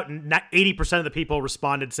about 80% of the people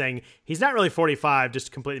responded saying he's not really 45,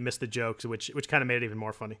 just completely missed the jokes, which kind of made it even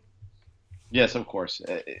more funny. Yes, of course.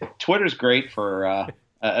 Twitter's great for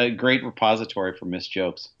a great repository for missed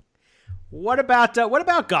jokes. What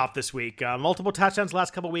about Goff this week? Multiple touchdowns the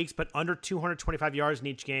last couple of weeks, but under 225 yards in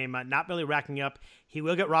each game. Not really racking up. He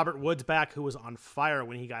will get Robert Woods back, who was on fire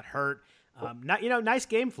when he got hurt. Nice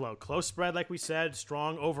game flow, close spread like we said,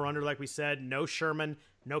 strong over under like we said. No Sherman,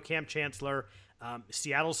 no Cam Chancellor.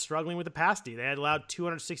 Seattle's struggling with the pass D. They had allowed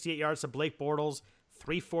 268 yards to Blake Bortles,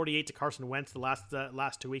 348 to Carson Wentz the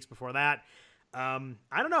last 2 weeks before that. I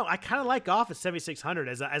don't know. I kind of like Goff at 7,600.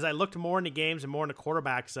 As I looked more into games and more into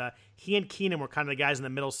quarterbacks, he and Keenum were kind of the guys in the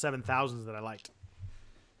middle 7,000s that I liked.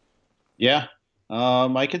 Yeah,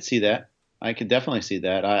 I could see that. I could definitely see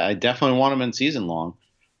that. I definitely want him in season long.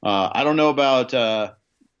 I don't know about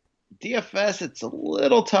DFS. It's a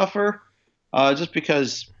little tougher just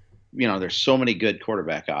because, there's so many good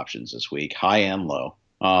quarterback options this week, high and low,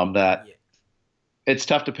 that it's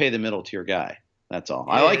tough to pay the middle tier guy. That's all.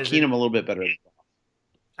 I like Keenum a little bit better.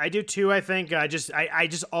 I do too. I think I just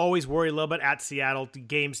always worry a little bit at Seattle. The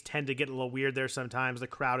games tend to get a little weird there sometimes. The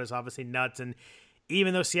crowd is obviously nuts, and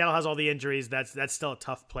even though Seattle has all the injuries, that's still a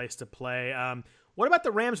tough place to play. What about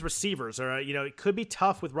the Rams receivers? Or it could be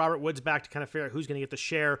tough with Robert Woods back to kind of figure out who's going to get the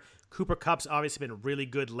share. Cooper Kupp's obviously been really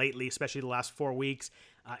good lately, especially the last 4 weeks.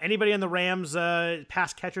 Anybody on the Rams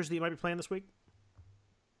pass catchers that you might be playing this week?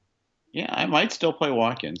 Yeah, I might still play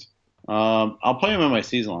Watkins. I'll play him in my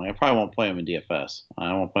season long. I probably won't play him in DFS.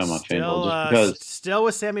 I won't play him on FanDuel just because. Still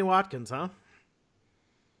with Sammy Watkins, huh?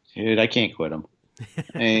 Dude, I can't quit him.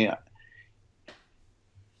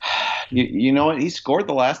 You know what? He scored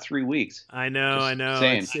the last 3 weeks. I know.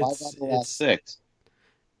 Saying 5 out of the last 6.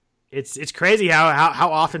 It's crazy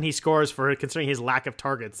how often he scores for considering his lack of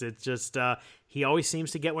targets. It's just he always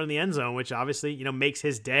seems to get one in the end zone, which obviously makes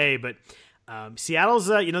his day. But Seattle's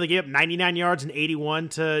they gave up 99 yards and 81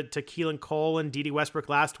 to Keelan Cole and Dede Westbrook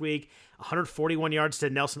last week, 141 yards to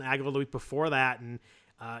Nelson Agholor the week before that, and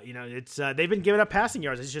it's they've been giving up passing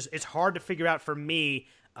yards. It's hard to figure out for me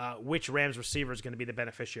which Rams receiver is going to be the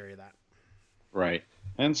beneficiary of that. Right,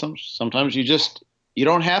 and sometimes you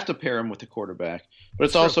don't have to pair him with the quarterback, but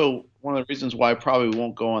it's also one of the reasons why I probably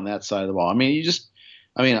won't go on that side of the ball. I mean,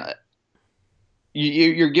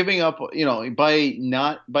 you're giving up, by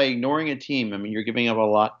ignoring a team. I mean, you're giving up a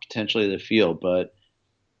lot potentially of the field, but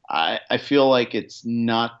I feel like it's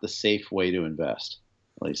not the safe way to invest,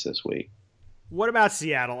 at least this week. What about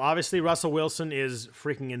Seattle? Obviously, Russell Wilson is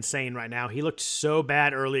freaking insane right now. He looked so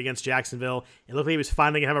bad early against Jacksonville. It looked like he was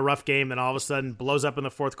finally going to have a rough game, then all of a sudden blows up in the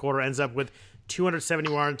fourth quarter, ends up with 270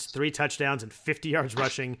 yards, 3 touchdowns, and 50 yards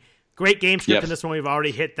rushing. Great game script in this one. We've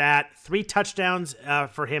already hit that. 3 touchdowns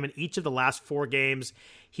for him in each of the last 4 games.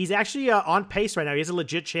 He's actually on pace right now. He has a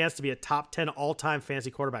legit chance to be a top 10 all-time fantasy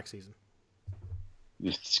quarterback season.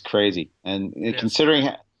 It's crazy. And considering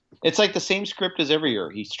 – it's like the same script as every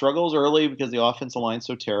year. He struggles early because the offensive line's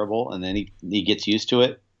so terrible, and then he gets used to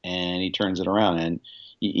it, and he turns it around. And,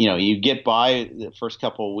 you get by the first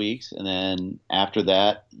couple of weeks, and then after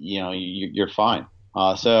that, you're fine.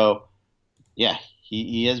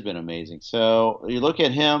 He has been amazing. So you look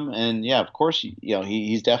at him, and, of course,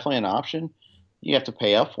 he's definitely an option. You have to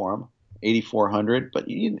pay up for him, $8,400. But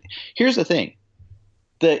here's the thing.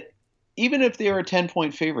 Even if they are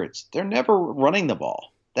 10-point favorites, they're never running the ball.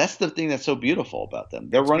 That's the thing that's so beautiful about them.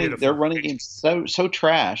 Their running game's so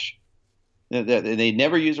trash. They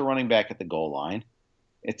never use a running back at the goal line.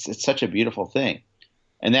 It's such a beautiful thing.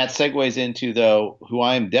 And that segues into, though, who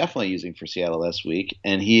I am definitely using for Seattle this week,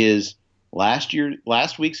 and he is last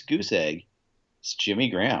week's goose egg. It's Jimmy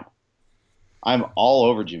Graham. I'm all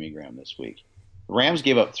over Jimmy Graham this week. The Rams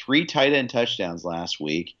gave up 3 tight end touchdowns last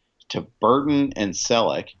week to Burton and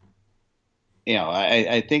Selleck.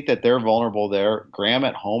 I think that they're vulnerable there. Graham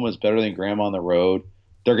at home is better than Graham on the road.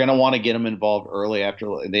 They're going to want to get him involved early after.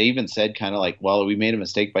 They even said kind of like, well, we made a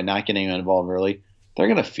mistake by not getting him involved early. They're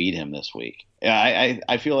going to feed him this week.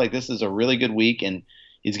 I feel like this is a really good week, and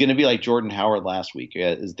he's going to be like Jordan Howard last week.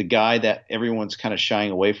 Is the guy that everyone's kind of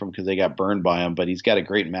shying away from because they got burned by him, but he's got a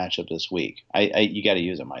great matchup this week. You got to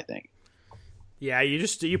use him, I think. Yeah,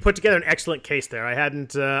 you put together an excellent case there. I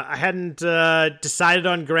hadn't decided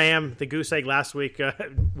on Graham. The goose egg last week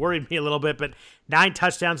worried me a little bit, but 9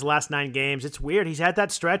 touchdowns the last 9 games. It's weird. He's had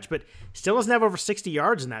that stretch, but still doesn't have over 60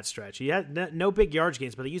 yards in that stretch. He had no big yards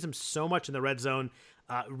gains, but they use him so much in the red zone.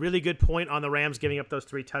 Really good point on the Rams giving up those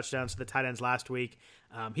 3 touchdowns to the tight ends last week.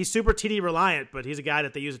 He's super TD reliant, but he's a guy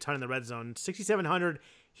that they use a ton in the red zone. 6,700.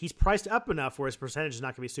 He's priced up enough where his percentage is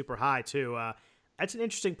not going to be super high too. That's an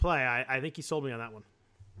interesting play. I think he sold me on that one.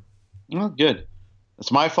 Oh, good.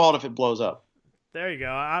 It's my fault if it blows up. There you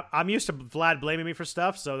go. I'm used to Vlad blaming me for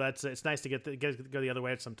stuff, so it's nice to go the other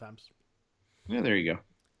way sometimes. Yeah, there you go.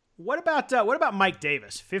 What about Mike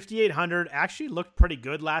Davis? 5,800 actually looked pretty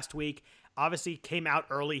good last week. Obviously came out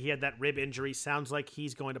early. He had that rib injury. Sounds like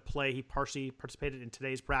he's going to play. He partially participated in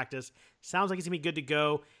today's practice. Sounds like he's going to be good to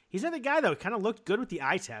go. He's another guy, though, kind of looked good with the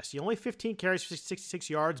eye test. He only 15 carries for 66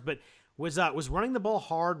 yards, but was running the ball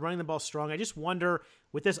hard, running the ball strong. I just wonder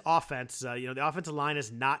with this offense, the offensive line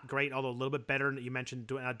is not great, although a little bit better. You mentioned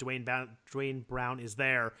Dwayne Brown is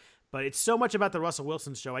there, but it's so much about the Russell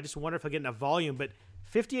Wilson show. I just wonder if he'll get enough volume, but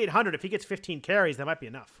 5,800, if he gets 15 carries, that might be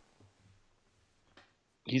enough.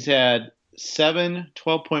 He's had 7,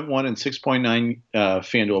 12.1, and 6.9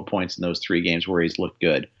 FanDuel points in those 3 games where he's looked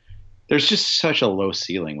good. There's just such a low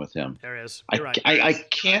ceiling with him. There is. You're right. I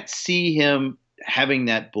can't see him having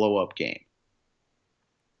that blow up game.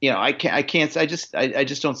 I just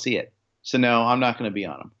don't see it. So no, I'm not going to be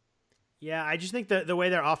on him. Yeah, I just think that the way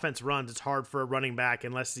their offense runs, it's hard for a running back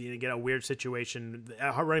unless you get a weird situation.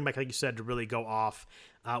 A running back, like you said, to really go off.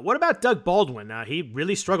 What about Doug Baldwin? He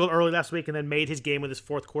really struggled early last week and then made his game with his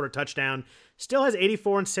fourth quarter touchdown. Still has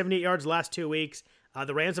 84 and 78 yards the last 2 weeks.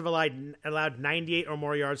 The Rams have allowed 98 or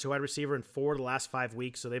more yards to wide receiver in 4 of the last 5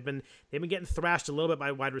 weeks, so they've been getting thrashed a little bit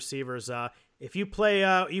by wide receivers. If you play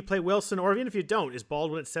Wilson, or even if you don't, is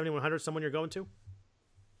Baldwin at 7,100 someone you're going to?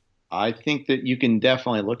 I think that you can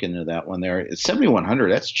definitely look into that one there. It's 7,100.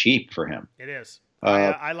 That's cheap for him. It is.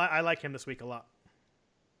 I like him this week a lot.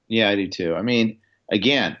 Yeah, I do too. I mean,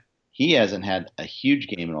 again, he hasn't had a huge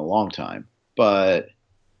game in a long time, but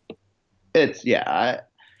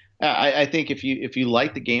I think if you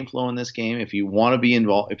like the game flow in this game, if you want to be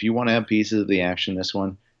involved, if you want to have pieces of the action in this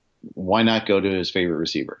one, why not go to his favorite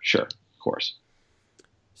receiver? Sure, of course.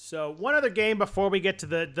 So one other game before we get to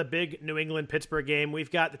the big New England-Pittsburgh game,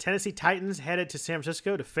 we've got the Tennessee Titans headed to San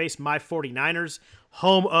Francisco to face my 49ers,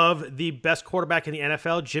 home of the best quarterback in the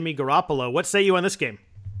NFL, Jimmy Garoppolo. What say you on this game?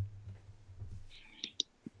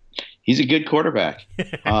 He's a good quarterback.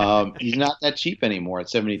 He's not that cheap anymore at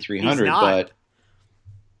 $7,300, but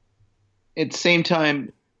at the same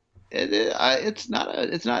time, it's not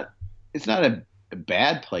a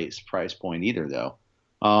bad price point either, though.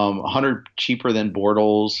 100 cheaper than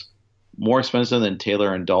Bortles, more expensive than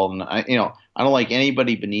Taylor and Dalton. I don't like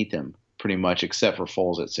anybody beneath him pretty much, except for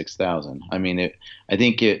Foles at 6,000. I mean, I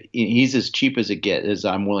think he's as cheap as it gets, as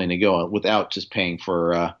I'm willing to go without just paying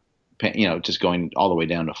for, just going all the way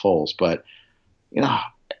down to Foles. But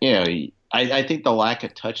I think the lack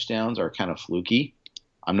of touchdowns are kind of fluky.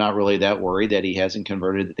 I'm not really that worried that he hasn't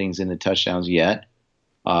converted things into touchdowns yet,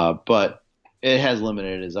 but it has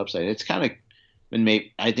limited his upside. It's kind of been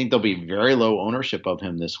made. I think there'll be very low ownership of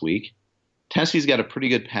him this week. Tennessee's got a pretty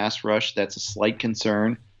good pass rush. That's a slight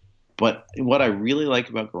concern. But what I really like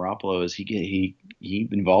about Garoppolo is he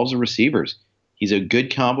involves the receivers. He's a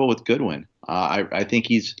good combo with Goodwin. I think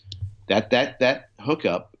he's that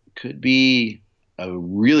hookup could be a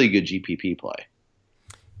really good GPP play.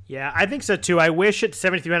 Yeah, I think so too. I wish at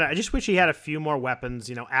 7,300, I just wish he had a few more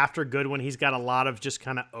weapons. After Goodwin, he's got a lot of just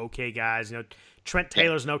kind of okay guys. Trent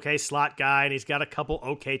Taylor's an okay slot guy, and he's got a couple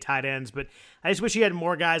okay tight ends. But I just wish he had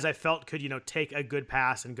more guys I felt could, take a good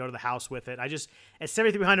pass and go to the house with it. At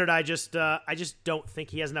 7,300, I just don't think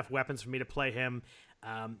he has enough weapons for me to play him.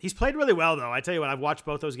 He's played really well, though. I tell you what, I've watched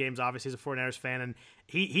both those games, obviously, as a 49ers fan, and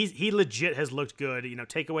he legit has looked good.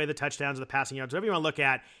 Take away the touchdowns or the passing yards, whatever you want to look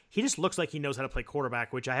at, he just looks like he knows how to play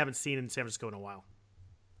quarterback, which I haven't seen in San Francisco in a while.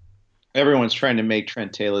 Everyone's trying to make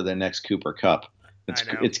Trent Taylor the next Cooper Kupp.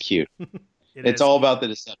 It's cute. It's is. all about the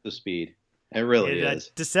deceptive speed. It really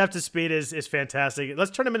is. Deceptive speed is fantastic.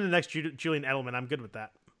 Let's turn him into the next Julian Edelman. I'm good with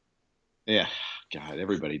that. Yeah. God,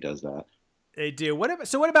 everybody does that. They do. What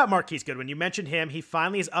about Marquise Goodwin? You mentioned him. He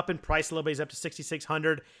finally is up in price a little bit. He's up to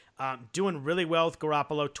 6,600. Doing really well with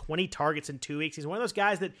Garoppolo. 20 targets in 2 weeks. He's one of those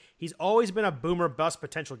guys that he's always been a boomer bust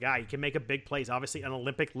potential guy. He can make a big play. He's obviously an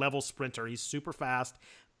Olympic level sprinter. He's super fast.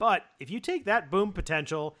 But if you take that boom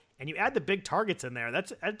potential and you add the big targets in there,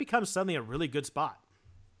 that becomes suddenly a really good spot.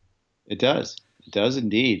 It does. It does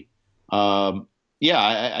indeed.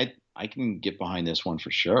 I can get behind this one for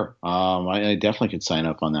sure. I definitely could sign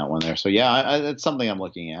up on that one there. So yeah, that's something I'm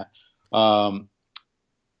looking at.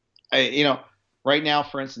 Right now,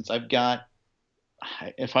 for instance, I have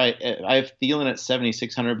Thielen at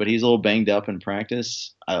 7,600, but he's a little banged up in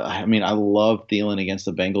practice. I love Thielen against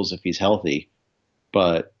the Bengals if he's healthy,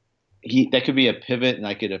 but that could be a pivot, and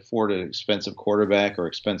I could afford an expensive quarterback or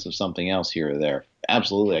expensive something else here or there.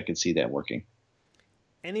 Absolutely, I could see that working.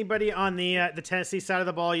 Anybody on the Tennessee side of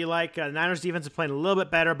the ball you like? The Niners defense is playing a little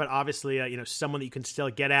bit better, but obviously, someone that you can still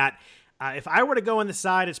get at. If I were to go on the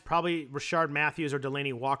side, it's probably Rashard Matthews or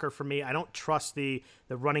Delaney Walker for me. I don't trust the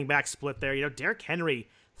running back split there. Derrick Henry,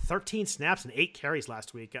 13 snaps and 8 carries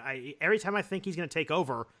last week. Every time I think he's going to take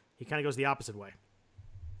over, he kind of goes the opposite way.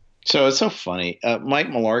 So it's so funny. Mike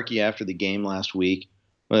Mularkey after the game last week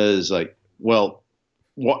was like, well,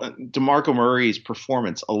 DeMarco Murray's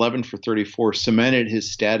performance, 11 for 34, cemented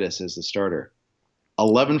his status as the starter.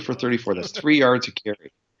 11 for 34. That's 3 yards a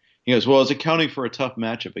carry. He goes, well, it's accounting for a tough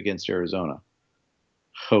matchup against Arizona.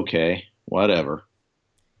 Okay, whatever.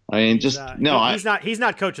 I mean, he's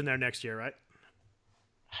not coaching there next year, right?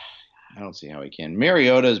 I don't see how he can.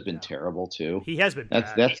 Mariota's been terrible too. He has been.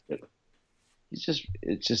 That's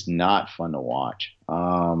it's just not fun to watch.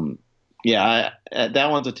 That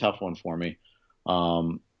one's a tough one for me.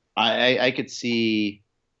 I could see,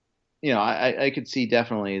 I could see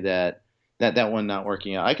definitely that one not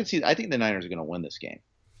working out. I think the Niners are going to win this game.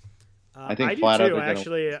 I think I do too.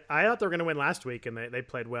 Actually, I thought they were going to win last week, and they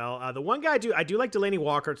played well. The one guy I do like Delaney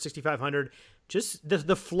Walker at 6,500. Just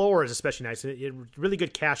the floor is especially nice. Really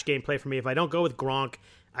good cash game play for me. If I don't go with Gronk,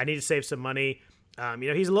 I need to save some money.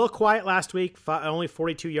 He's a little quiet last week, only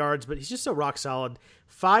 42 yards, but he's just so rock solid.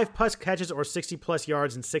 5+ catches or 60+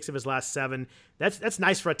 yards in 6 of his last 7. That's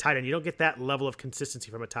nice for a tight end. You don't get that level of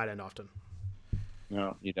consistency from a tight end often.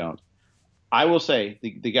 No, you don't. I will say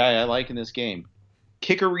the guy I like in this game,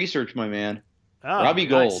 kicker research, my man, Robbie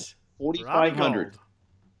Gould, 4,500.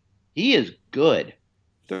 He is good.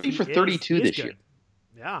 30 for 32 this year.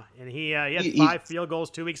 Yeah, and he had 5 field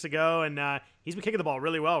goals 2 weeks ago, and he's been kicking the ball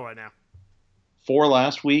really well right now. 4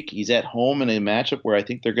 last week. He's at home in a matchup where I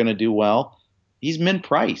think they're going to do well. he's min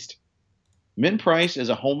priced. Min priced as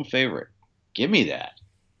a home favorite. Give me that.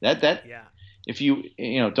 That Yeah. If you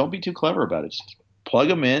don't be too clever about it. Just plug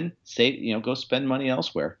him in. Go spend money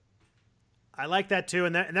elsewhere. I like that too,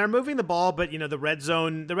 and they're moving the ball, but the red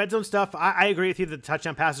zone stuff. I agree with you. The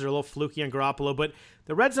touchdown passes are a little fluky on Garoppolo, but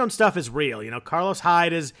the red zone stuff is real. Carlos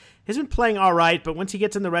Hyde has been playing all right, but once he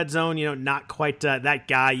gets in the red zone, not quite that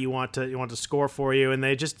guy you want to score for you, and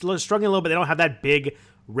they just struggling a little bit. They don't have that big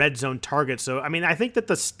red zone target. So I mean, I think that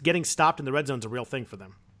the getting stopped in the red zone is a real thing for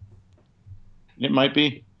them. It might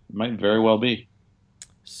be. It might very well be.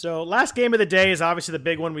 So last game of the day is obviously the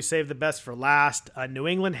big one. We saved the best for last. New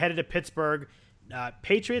England headed to Pittsburgh.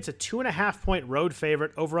 Patriots a 2.5-point road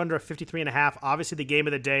favorite, over under a 53.5. Obviously the game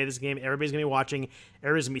of the day. This game everybody's going to be watching.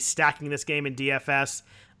 Everybody's going to be stacking this game in DFS.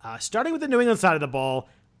 Starting with the New England side of the ball,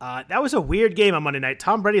 that was a weird game on Monday night.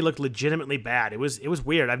 Tom Brady looked legitimately bad. It was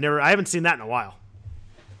weird. I haven't seen that in a while.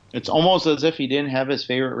 It's almost as if he didn't have his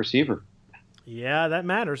favorite receiver. Yeah, that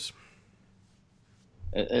matters.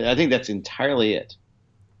 I think that's entirely it.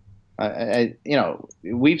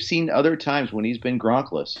 We've seen other times when he's been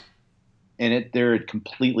Gronkless, and they're a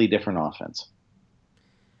completely different offense.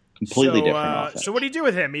 Completely different offense. So what do you do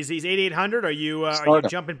with him? He's 8,800. Are you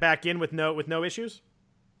jumping back in with no issues?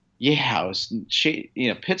 Yeah,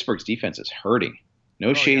 Pittsburgh's defense is hurting.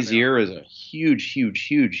 Shazier is a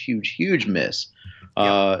huge miss.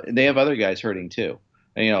 They have other guys hurting too.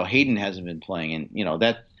 Hayden hasn't been playing, and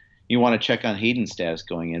that. You want to check on Hayden's status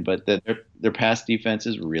going in, but their pass defense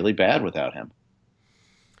is really bad without him.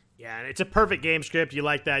 Yeah, and it's a perfect game script. You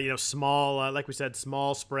like that, small, like we said,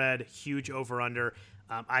 small spread, huge over/under.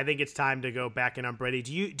 I think it's time to go back in on Brady.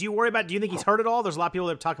 Do you worry about? Do you think he's hurt at all? There's a lot of people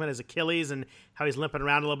that are talking about his Achilles and how he's limping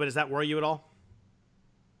around a little bit. Does that worry you at all?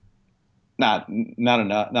 Not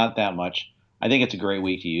enough, not that much. I think it's a great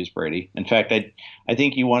week to use Brady. In fact, I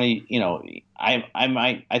think you want to, I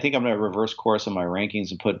think I'm going to reverse course on my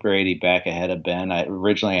rankings and put Brady back ahead of Ben.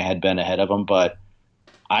 Originally I had Ben ahead of him, but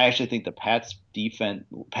I actually think the pass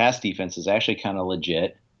defense is actually kind of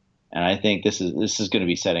legit, and I think this is going to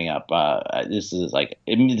be setting up. This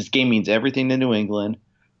game means everything to New England.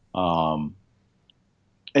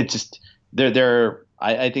 It's just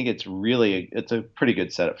I think it's a pretty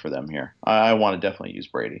good setup for them here. I want to definitely use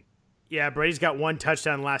Brady. Yeah, Brady's got one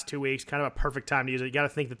touchdown in the last 2 weeks. Kind of a perfect time to use it. You got to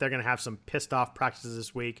think that they're going to have some pissed off practices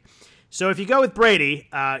this week. So if you go with Brady,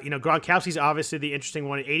 Gronkowski's obviously the interesting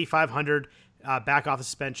one at 8,500 back off the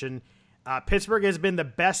suspension. Pittsburgh has been the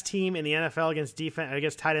best team in the NFL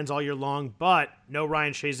against tight ends all year long, but no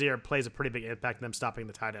Ryan Shazier plays a pretty big impact in them stopping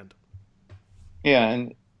the tight end. Yeah,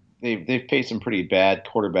 and they've faced some pretty bad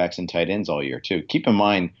quarterbacks and tight ends all year too. Keep in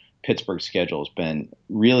mind, Pittsburgh's schedule has been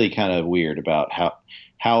really kind of weird about how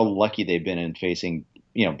lucky they've been in facing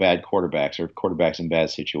bad quarterbacks or quarterbacks in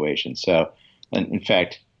bad situations. So, in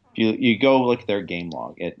fact, if you go look at their game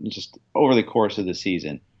log, just over the course of the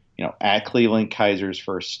season, at Cleveland, Kaiser's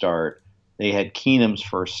first start, they had Keenum's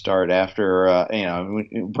first start after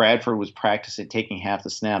Bradford was practicing taking half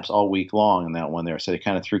the snaps all week long in that one there, so they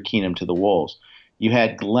kind of threw Keenum to the wolves. You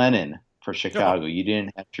had Glennon for Chicago. You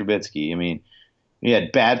didn't have Trubisky. I mean, you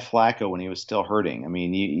had bad Flacco when he was still hurting. I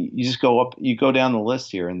mean, you just go down the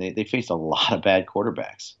list here, and they faced a lot of bad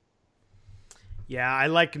quarterbacks. Yeah, I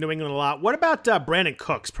like New England a lot. What about Brandon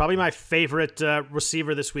Cooks? Probably my favorite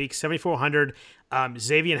receiver this week, 7,400.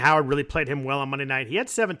 Xavier Howard really played him well on Monday night. He had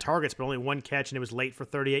 7 targets, but only 1 catch, and it was late for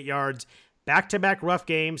 38 yards. Back-to-back rough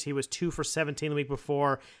games. He was 2 for 17 the week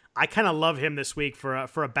before. I kind of love him this week for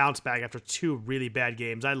a bounce back after 2 really bad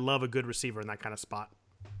games. I love a good receiver in that kind of spot.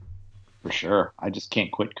 For sure. I just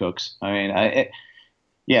can't quit Cooks. I mean,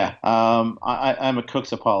 I'm a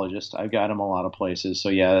Cooks apologist. I've got him a lot of places. So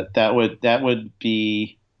yeah, that would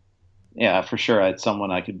be, for sure. It's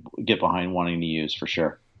someone I could get behind wanting to use for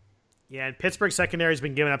sure. Yeah, and Pittsburgh secondary has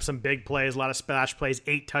been giving up some big plays, a lot of splash plays,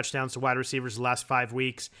 8 touchdowns to wide receivers the last 5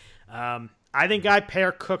 weeks. I think I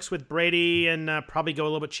pair Cooks with Brady and probably go a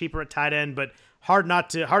little bit cheaper at tight end, but hard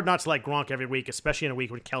not to like Gronk every week, especially in a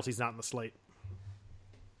week when Kelsey's not in the slate.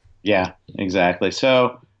 Yeah, exactly.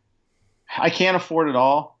 So I can't afford it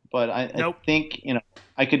all, but I think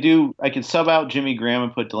I could sub out Jimmy Graham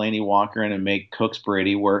and put Delaney Walker in and make Cooks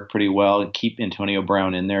Brady work pretty well and keep Antonio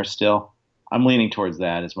Brown in there still. I'm leaning towards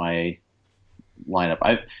that as my lineup.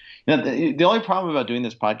 The only problem about doing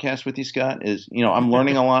this podcast with you, Scott, is I'm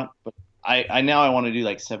learning a lot, but I want to do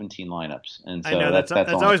like 17 lineups, and so I know that's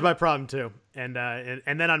always my problem too. And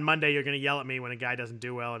then on Monday you're going to yell at me when a guy doesn't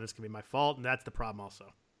do well, and it's going to be my fault, and that's the problem also.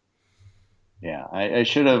 Yeah, I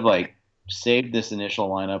should have saved this initial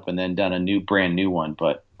lineup and then done a brand new one,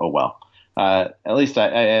 but oh well. At least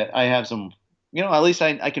I have some at least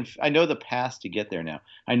I know the path to get there now.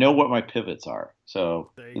 I know what my pivots are.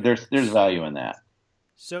 So there's value in that.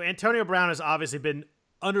 So Antonio Brown has obviously been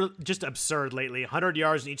just absurd lately. 100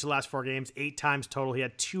 yards in each of the last 4 games, 8 times total. He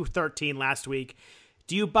had 213 last week.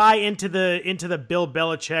 Do you buy into the Bill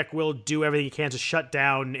Belichick will do everything he can to shut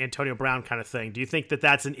down Antonio Brown kind of thing? Do you think that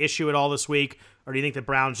that's an issue at all this week, or do you think that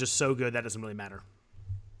Brown's just so good that doesn't really matter?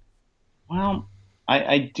 Well,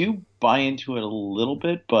 I do buy into it a little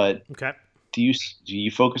bit, but okay. Do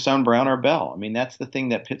you focus on Brown or Bell? I mean, that's the thing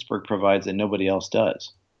that Pittsburgh provides that nobody else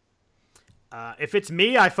does. If it's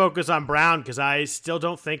me, I focus on Brown because I still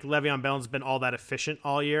don't think Le'Veon Bell's been all that efficient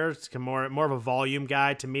all year. It's more of a volume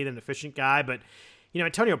guy to me than an efficient guy. But,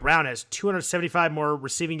 Antonio Brown has 275 more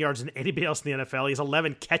receiving yards than anybody else in the NFL. He has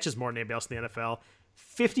 11 catches more than anybody else in the NFL.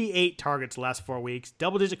 58 targets the last 4 weeks.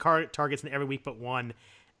 Double-digit targets in every week but one.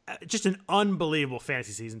 Just an unbelievable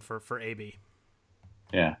fantasy season for AB.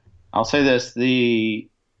 Yeah. I'll say this. The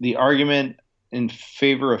argument in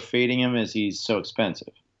favor of fading him is he's so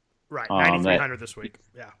expensive. Right, 9,300 this week.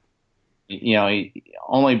 Yeah.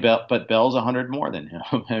 But Bell's 100 more than him.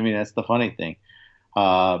 I mean, that's the funny thing.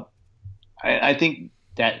 I think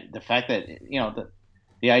that the fact that,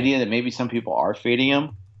 the idea that maybe some people are fading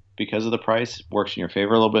him because of the price works in your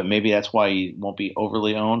favor a little bit. Maybe that's why he won't be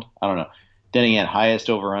overly owned. I don't know. Then again, highest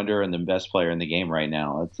over/under and the best player in the game right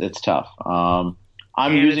now. It's tough.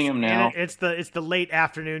 I'm using him now. It's the late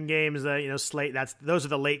afternoon games. Slate. Those are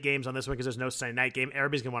the late games on this one because there's no Sunday night game.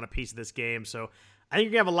 Everybody's gonna want a piece of this game. So I think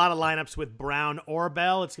you're gonna have a lot of lineups with Brown or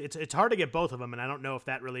Bell. It's hard to get both of them, and I don't know if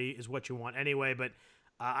that really is what you want anyway. But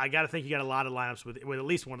I got to think you got a lot of lineups with at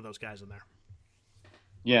least one of those guys in there.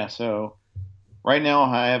 Yeah. So right now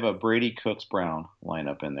I have a Brady Cooks Brown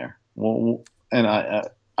lineup in there. Well, and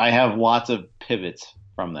I have lots of pivots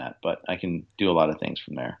from that, but I can do a lot of things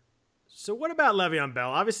from there. So what about Le'Veon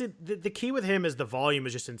Bell? Obviously, the key with him is the volume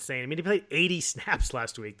is just insane. I mean, he played 80 snaps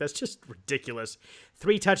last week. That's just ridiculous.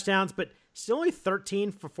 3 touchdowns, but still only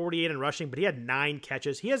 13 for 48 in rushing, but he had 9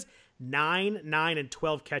 catches. He has 9, and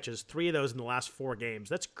 12 catches, 3 of those in the last 4 games.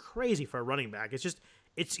 That's crazy for a running back. It's just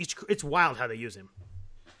it's wild how they use him.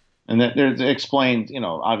 And that it explains,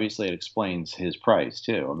 obviously it explains his price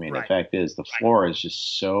too. I mean, right. The fact is the floor is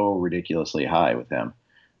just so ridiculously high with him.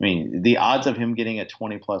 I mean, the odds of him getting a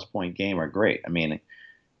 20-plus point game are great. I mean,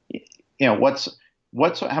 how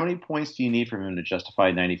many points do you need from him to justify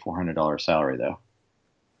a $9,400 salary, though?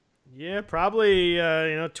 Yeah, probably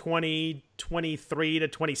 20, 23 to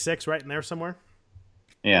 26, right in there somewhere.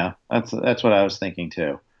 Yeah, that's what I was thinking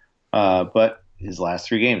too. But his last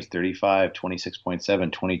 3 games, 35,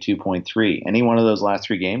 26.7, 22.3. Any one of those last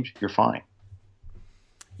 3 games, you're fine.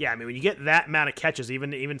 Yeah, I mean, when you get that amount of catches, even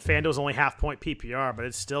FanDuel's only half-point PPR, but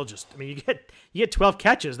it's still just, I mean, you get 12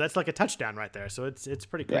 catches, that's like a touchdown right there. So it's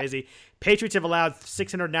pretty crazy. Yeah. Patriots have allowed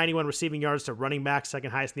 691 receiving yards to running backs, second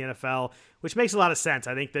highest in the NFL, which makes a lot of sense.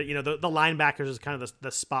 I think that, the linebackers is kind of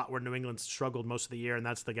the spot where New England's struggled most of the year, and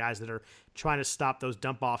that's the guys that are trying to stop those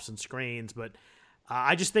dump-offs and screens. But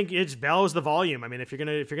I just think Bell is the volume. I mean, if you're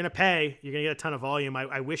gonna pay, you're gonna get a ton of volume.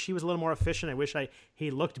 I wish he was a little more efficient. I wish he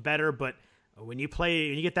looked better, but when you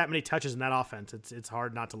get that many touches in that offense, it's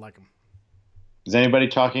hard not to like him. Is anybody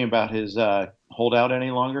talking about his holdout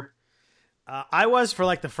any longer? I was for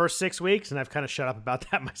like the first 6 weeks, and I've kind of shut up about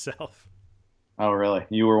that myself. Oh, really?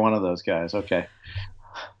 You were one of those guys. Okay.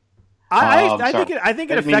 I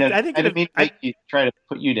think it affected. I didn't mean to try to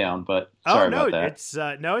put you down, but sorry about that.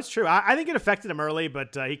 It's true. I think it affected him early,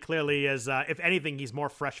 but he clearly is. If anything, he's more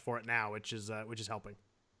fresh for it now, which is helping.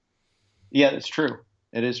 Yeah, it's true.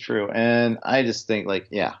 It is true. And I just think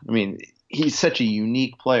I mean, he's such a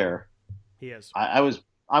unique player. He is.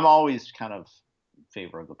 I'm always kind of in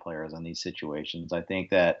favor of the players on these situations. I think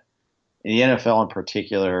that the NFL in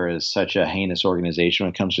particular is such a heinous organization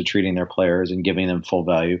when it comes to treating their players and giving them full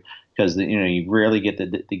value because, you rarely get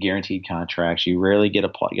the guaranteed contracts. You rarely get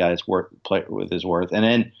a guy that's play with his worth. And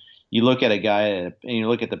then you look at a guy and you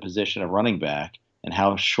look at the position of running back and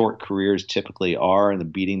how short careers typically are and the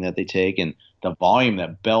beating that they take and the volume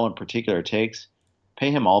that Bell in particular takes,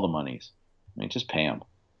 pay him all the monies. I mean, just pay him.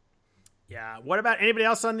 Yeah. What about anybody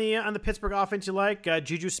else on the Pittsburgh offense you like?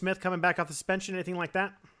 Juju Smith coming back off the suspension, anything like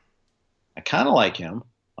that? I kind of like him.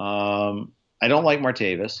 I don't like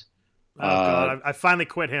Martavis. Oh, God. I finally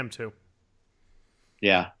quit him, too.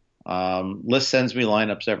 Yeah. List sends me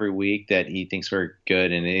lineups every week that he thinks are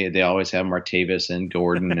good, and they always have Martavis and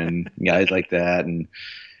Gordon and guys like that. And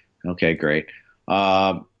okay, great.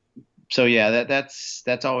 So yeah,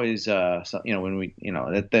 that's always when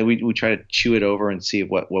we try to chew it over and see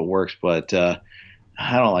what works, but I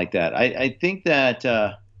don't like that. I think that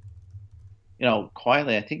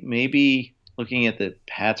quietly, I think maybe looking at the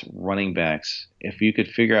Pats running backs, if you could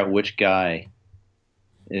figure out which guy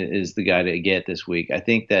is the guy to get this week, I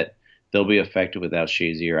think that they'll be effective without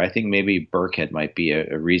Shazier. I think maybe Burkhead might be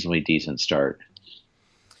a reasonably decent start.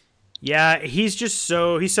 Yeah, he's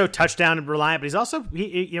so touchdown reliant, but he's also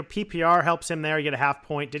PPR helps him there. He get a half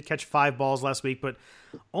point. Did catch 5 balls last week, but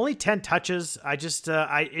only 10 touches.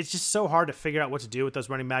 It's just so hard to figure out what to do with those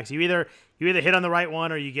running backs. You either hit on the right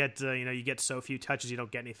one, or you get you get so few touches you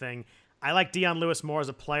don't get anything. I like Dion Lewis more as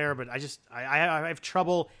a player, but I have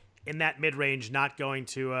trouble in that mid range not going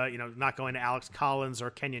to Alex Collins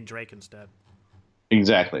or Kenyon Drake instead.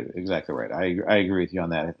 Exactly right. I agree with you on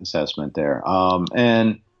that assessment there.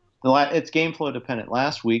 And it's game flow dependent.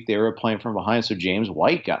 Last week they were playing from behind, so James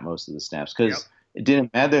White got most of the snaps because it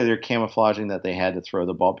didn't matter. They're camouflaging that they had to throw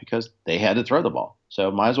the ball because they had to throw the ball.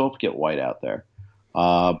 So might as well get White out there.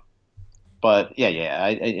 But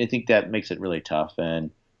I think that makes it really tough.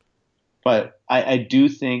 But I do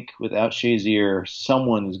think without Shazier,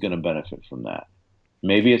 someone is going to benefit from that.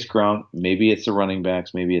 Maybe it's Gronk, maybe it's the running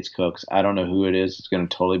backs, maybe it's Cooks. I don't know who it is. It's going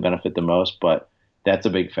to totally benefit the most, but that's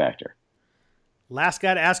a big factor. Last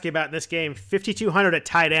guy to ask you about in this game, 5,200 at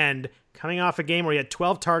tight end, coming off a game where he had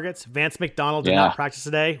 12 targets. Vance McDonald did not practice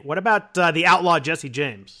today. What about the outlaw Jesse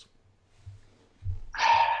James?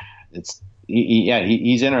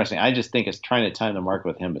 He's interesting. I just think it's trying to time the market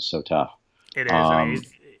with him is so tough. It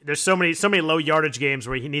is. There's so many low yardage games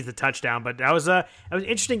where he needs a touchdown, but that was an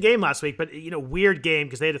interesting game last week. But weird game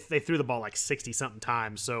because they threw the ball like 60 something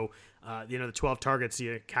times. So the 12 targets,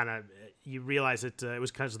 you realize it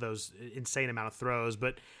was because of those insane amount of throws.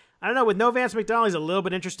 But I don't know, with no Vance McDonald, he's a little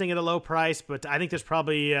bit interesting at a low price. But I think there's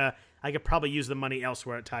probably I could probably use the money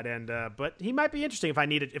elsewhere at tight end. But he might be interesting if I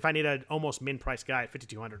need an almost min price guy at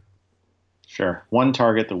 5,200. Sure, 1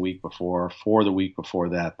 target the week before, 4 the week before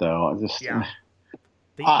that though.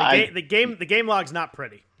 The game log's not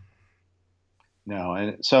pretty. No,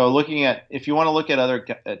 and so if you want to look at other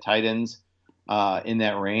tight ends in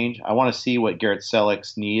that range, I want to see what Garrett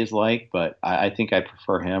Selleck's knee is like, but I think I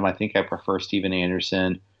prefer him. I think I prefer Steven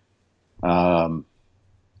Anderson.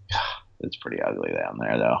 It's pretty ugly down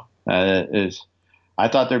there, though. I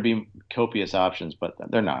thought there'd be copious options, but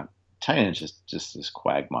they're not. Tight end's just this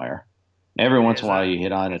quagmire. Every once in a while you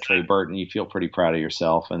hit on a Trey Burton, you feel pretty proud of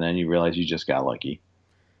yourself, and then you realize you just got lucky.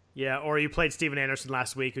 Yeah, or you played Steven Anderson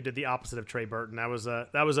last week, who did the opposite of Trey Burton. That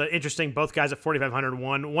was interesting. Both guys at 4,500.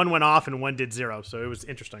 One went off and one did 0, so it was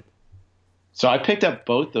interesting. So I picked up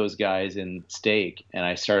both those guys in stake, and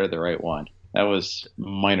I started the right one. That was a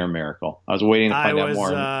minor miracle. I was waiting to find out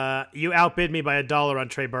more. You outbid me by $1 on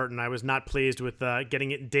Trey Burton. I was not pleased with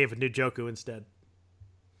getting it David Njoku instead.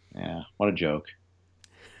 Yeah, what a joke.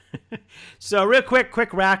 So real quick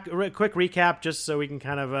recap, just so we can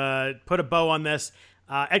kind of put a bow on this.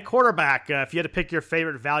 At quarterback, if you had to pick your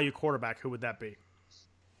favorite value quarterback, who would that be?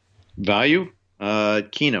 Value?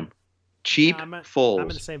 Keenum. Cheap, Foles. I'm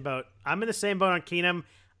in the same boat. I'm in the same boat on Keenum.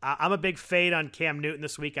 I'm a big fade on Cam Newton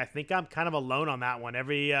this week. I think I'm kind of alone on that one.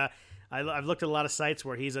 I've looked at a lot of sites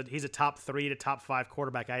where he's a top 3 to top 5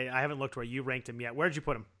 quarterback. I haven't looked where you ranked him yet. Where did you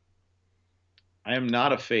put him? I am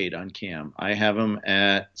not a fade on Cam. I have him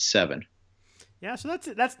at 7. Yeah, so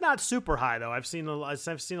that's not super high though. I've seen a lot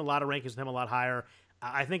of rankings with him a lot higher.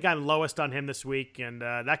 I think I'm lowest on him this week, and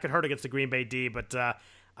that could hurt against the Green Bay D. But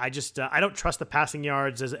I don't trust the passing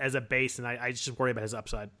yards as a base, and I just worry about his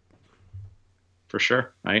upside. For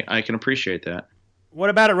sure, I can appreciate that. What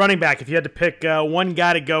about at running back? If you had to pick one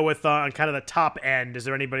guy to go with on kind of the top end, is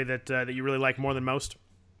there anybody that you really like more than most?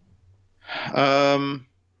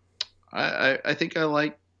 I think I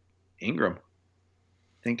like Ingram.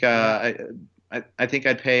 I think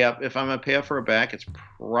I'd pay up. If I'm going to pay up for a back, it's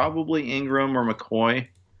probably Ingram or McCoy.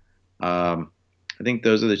 I think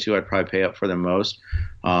those are the two I'd probably pay up for the most.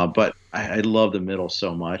 But I love the middle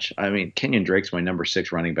so much. I mean, Kenyon Drake's my number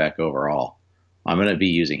 6 running back overall. I'm going to be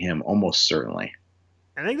using him almost certainly.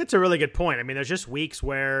 I think that's a really good point. I mean, there's just weeks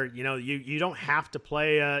where, you don't have to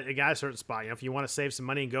play a guy at a certain spot. If you want to save some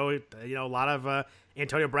money and go, a lot of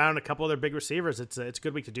Antonio Brown and a couple other big receivers, it's a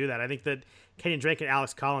good week to do that. I think that Kenyon Drake and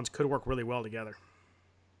Alex Collins could work really well together.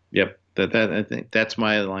 Yep, I think that's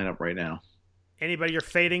my lineup right now. Anybody you're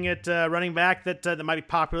fading at running back that might be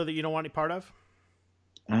popular that you don't want any part of?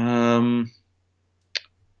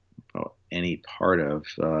 Any part of?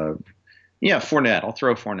 Fournette. I'll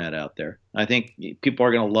throw Fournette out there. I think people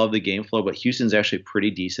are going to love the game flow, but Houston's actually pretty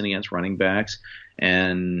decent against running backs,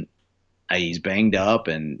 and he's banged up,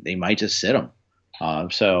 and they might just sit him.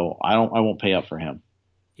 So I won't pay up for him.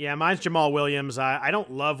 Yeah, mine's Jamal Williams. I don't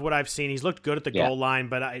love what I've seen. He's looked good at the goal line,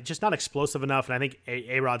 but just not explosive enough. And I think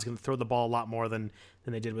A-Rod's going to throw the ball a lot more than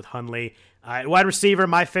they did with Hundley. Wide receiver,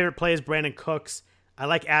 my favorite play is Brandon Cooks. I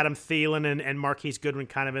like Adam Thielen and Marquise Goodwin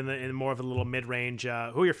kind of in more of a little mid-range. Who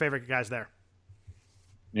are your favorite guys there?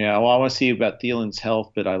 Yeah, well, I want to see about Thielen's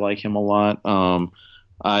health, but I like him a lot.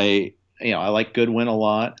 I like Goodwin a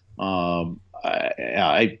lot.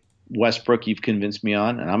 Westbrook, you've convinced me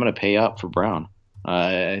on, and I'm going to pay up for Brown.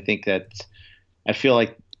 I think that I feel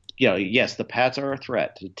like, yes, the Pats are a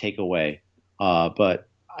threat to take away, but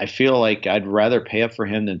I feel like I'd rather pay up for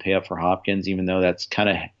him than pay up for Hopkins, even though that's kind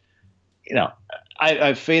of,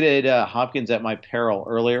 I faded Hopkins at my peril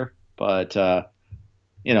earlier, but my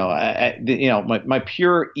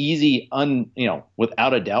pure easy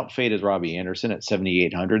without a doubt fade is Robbie Anderson at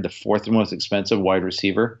 7,800, the fourth most expensive wide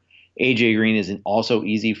receiver. AJ Green is an also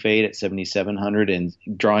easy fade at 7,700 and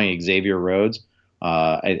drawing Xavier Rhodes.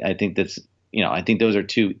 I think that's, I think those are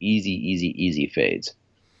two easy fades.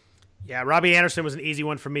 Yeah, Robbie Anderson was an easy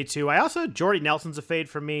one for me too. I also, Jordy Nelson's a fade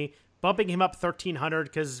for me, bumping him up 1,300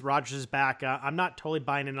 because Rodgers is back. I'm not totally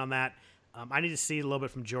buying in on that. I need to see a little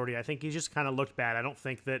bit from Jordy. I think he just kind of looked bad. I don't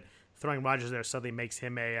think that throwing Rodgers there suddenly makes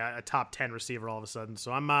him a top 10 receiver all of a sudden.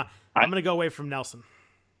 So I'm going to go away from Nelson.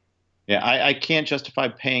 Yeah, I can't justify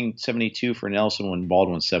paying 72 for Nelson when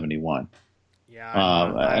Baldwin's 71. Yeah,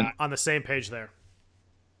 I'm on the same page there.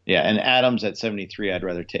 Yeah, and Adams at 73, I'd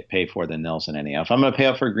rather pay for than Nelson anyhow. If I'm going to pay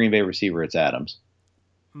up for a Green Bay receiver, it's Adams.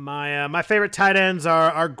 My favorite tight ends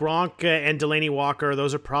are Gronk and Delaney Walker.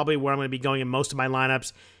 Those are probably where I'm going to be going in most of my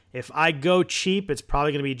lineups. If I go cheap, it's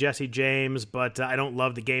probably going to be Jesse James, but I don't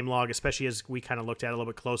love the game log, especially as we kind of looked at it a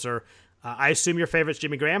little bit closer. I assume your favorite's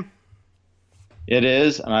Jimmy Graham? It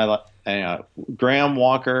is, and I like Graham,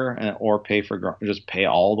 Walker, or pay for Gronk, just pay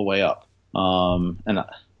all the way up. And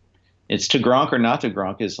it's to Gronk or not to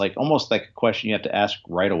Gronk is like almost like a question you have to ask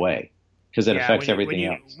right away because it affects everything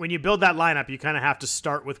else. When you build that lineup, you kind of have to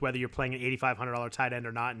start with whether you're playing an $8,500 tight end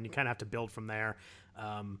or not, and you kind of have to build from there.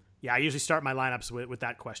 I usually start my lineups with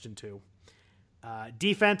that question too.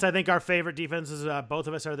 Defense, I think our favorite defenses, both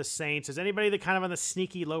of us are the Saints. Is anybody that kind of on the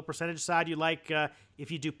sneaky low percentage side you like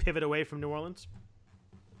if you do pivot away from New Orleans?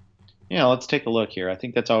 Yeah, let's take a look here. I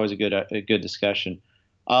think that's always a good discussion.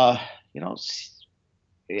 I'm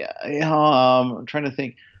trying to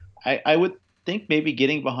think. I would think maybe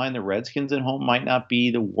getting behind the Redskins at home might not be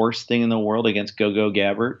the worst thing in the world against Go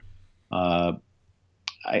Gabbert. I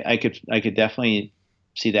could definitely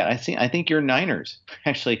see that. I think your Niners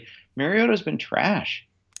actually. Mariota's been trash.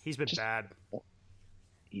 He's been bad.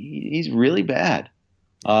 He's really bad.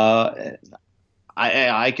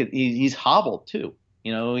 He's hobbled too.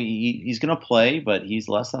 He's going to play, but he's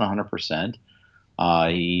less than 100%.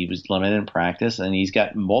 He was limited in practice, and he's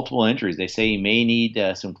got multiple injuries. They say he may need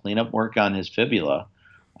some cleanup work on his fibula.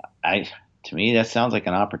 To me, that sounds like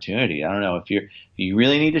an opportunity. I don't know if you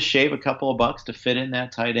really need to shave a couple of bucks to fit in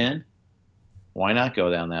that tight end. Why not go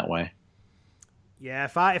down that way? Yeah,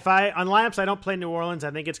 if I on lineups I don't play New Orleans,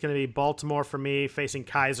 I think it's going to be Baltimore for me facing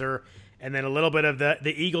Kaiser, and then a little bit of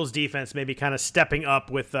the Eagles defense maybe kind of stepping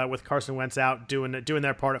up with Carson Wentz out doing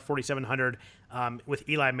their part at 4,700 with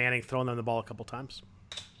Eli Manning throwing them the ball a couple times.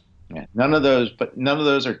 Yeah, none of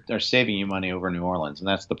those are saving you money over New Orleans, and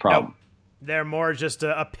that's the problem. Nope. They're more just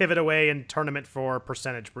a pivot away in tournament for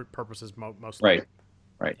percentage purposes mostly.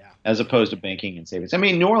 Right. Yeah. As opposed to banking and savings. I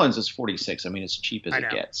mean, New Orleans is 46. I mean, it's cheap as it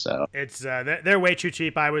gets. So it's they're way too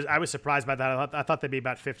cheap. I was surprised by that. I thought they'd be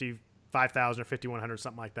about 55,000 or 5,100,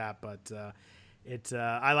 something like that. But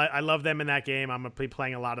I love them in that game. I'm gonna be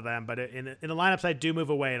playing a lot of them. But in the lineups I do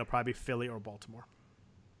move away, it'll probably be Philly or Baltimore.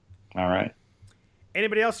 All right.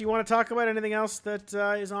 Anybody else you want to talk about? Anything else that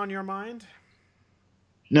is on your mind?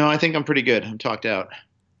 No, I think I'm pretty good. I'm talked out.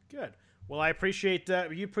 Good. Well, I appreciate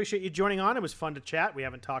you joining on. It was fun to chat. We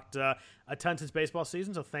haven't talked a ton since baseball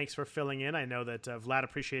season, so thanks for filling in. I know that Vlad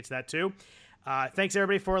appreciates that too. Thanks,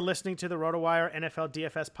 everybody, for listening to the RotoWire NFL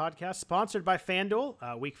DFS podcast, sponsored by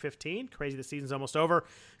FanDuel, Week 15. Crazy, the season's almost over.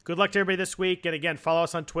 Good luck to everybody this week. And again, follow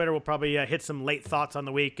us on Twitter. We'll probably hit some late thoughts on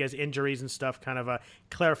the week as injuries and stuff kind of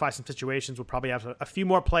clarify some situations. We'll probably have a few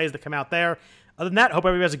more plays that come out there. Other than that, hope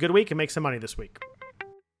everybody has a good week and make some money this week.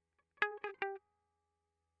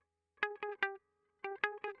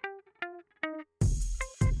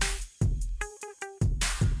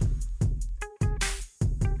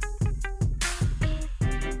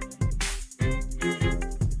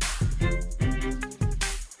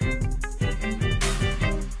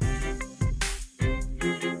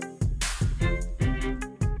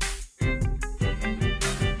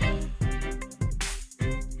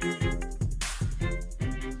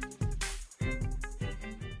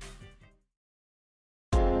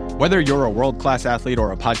 Whether you're a world-class athlete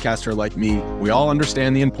or a podcaster like me, we all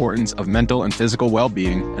understand the importance of mental and physical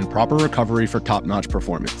well-being and proper recovery for top-notch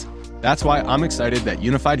performance. That's why I'm excited that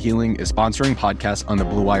Unified Healing is sponsoring podcasts on the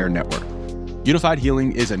Blue Wire Network. Unified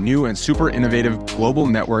Healing is a new and super innovative global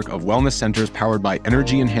network of wellness centers powered by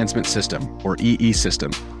Energy Enhancement System, or EE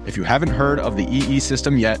System. If you haven't heard of the EE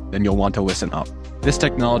System yet, then you'll want to listen up. This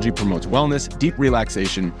technology promotes wellness, deep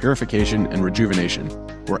relaxation, purification, and rejuvenation.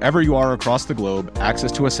 Wherever you are across the globe,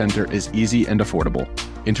 access to a center is easy and affordable.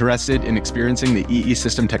 Interested in experiencing the EE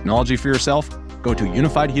System technology for yourself? Go to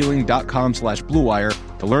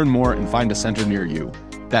unifiedhealing.com/bluewire to learn more and find a center near you.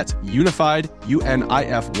 That's unified,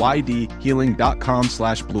 UNIFYD,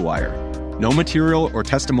 healing.com/bluewire. No material or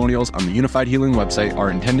testimonials on the Unified Healing website are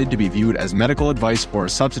intended to be viewed as medical advice or a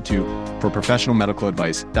substitute for professional medical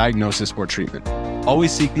advice, diagnosis, or treatment.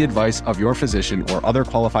 Always seek the advice of your physician or other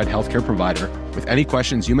qualified healthcare provider with any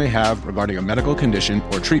questions you may have regarding a medical condition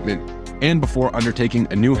or treatment and before undertaking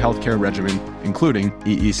a new healthcare regimen, including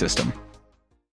EE System.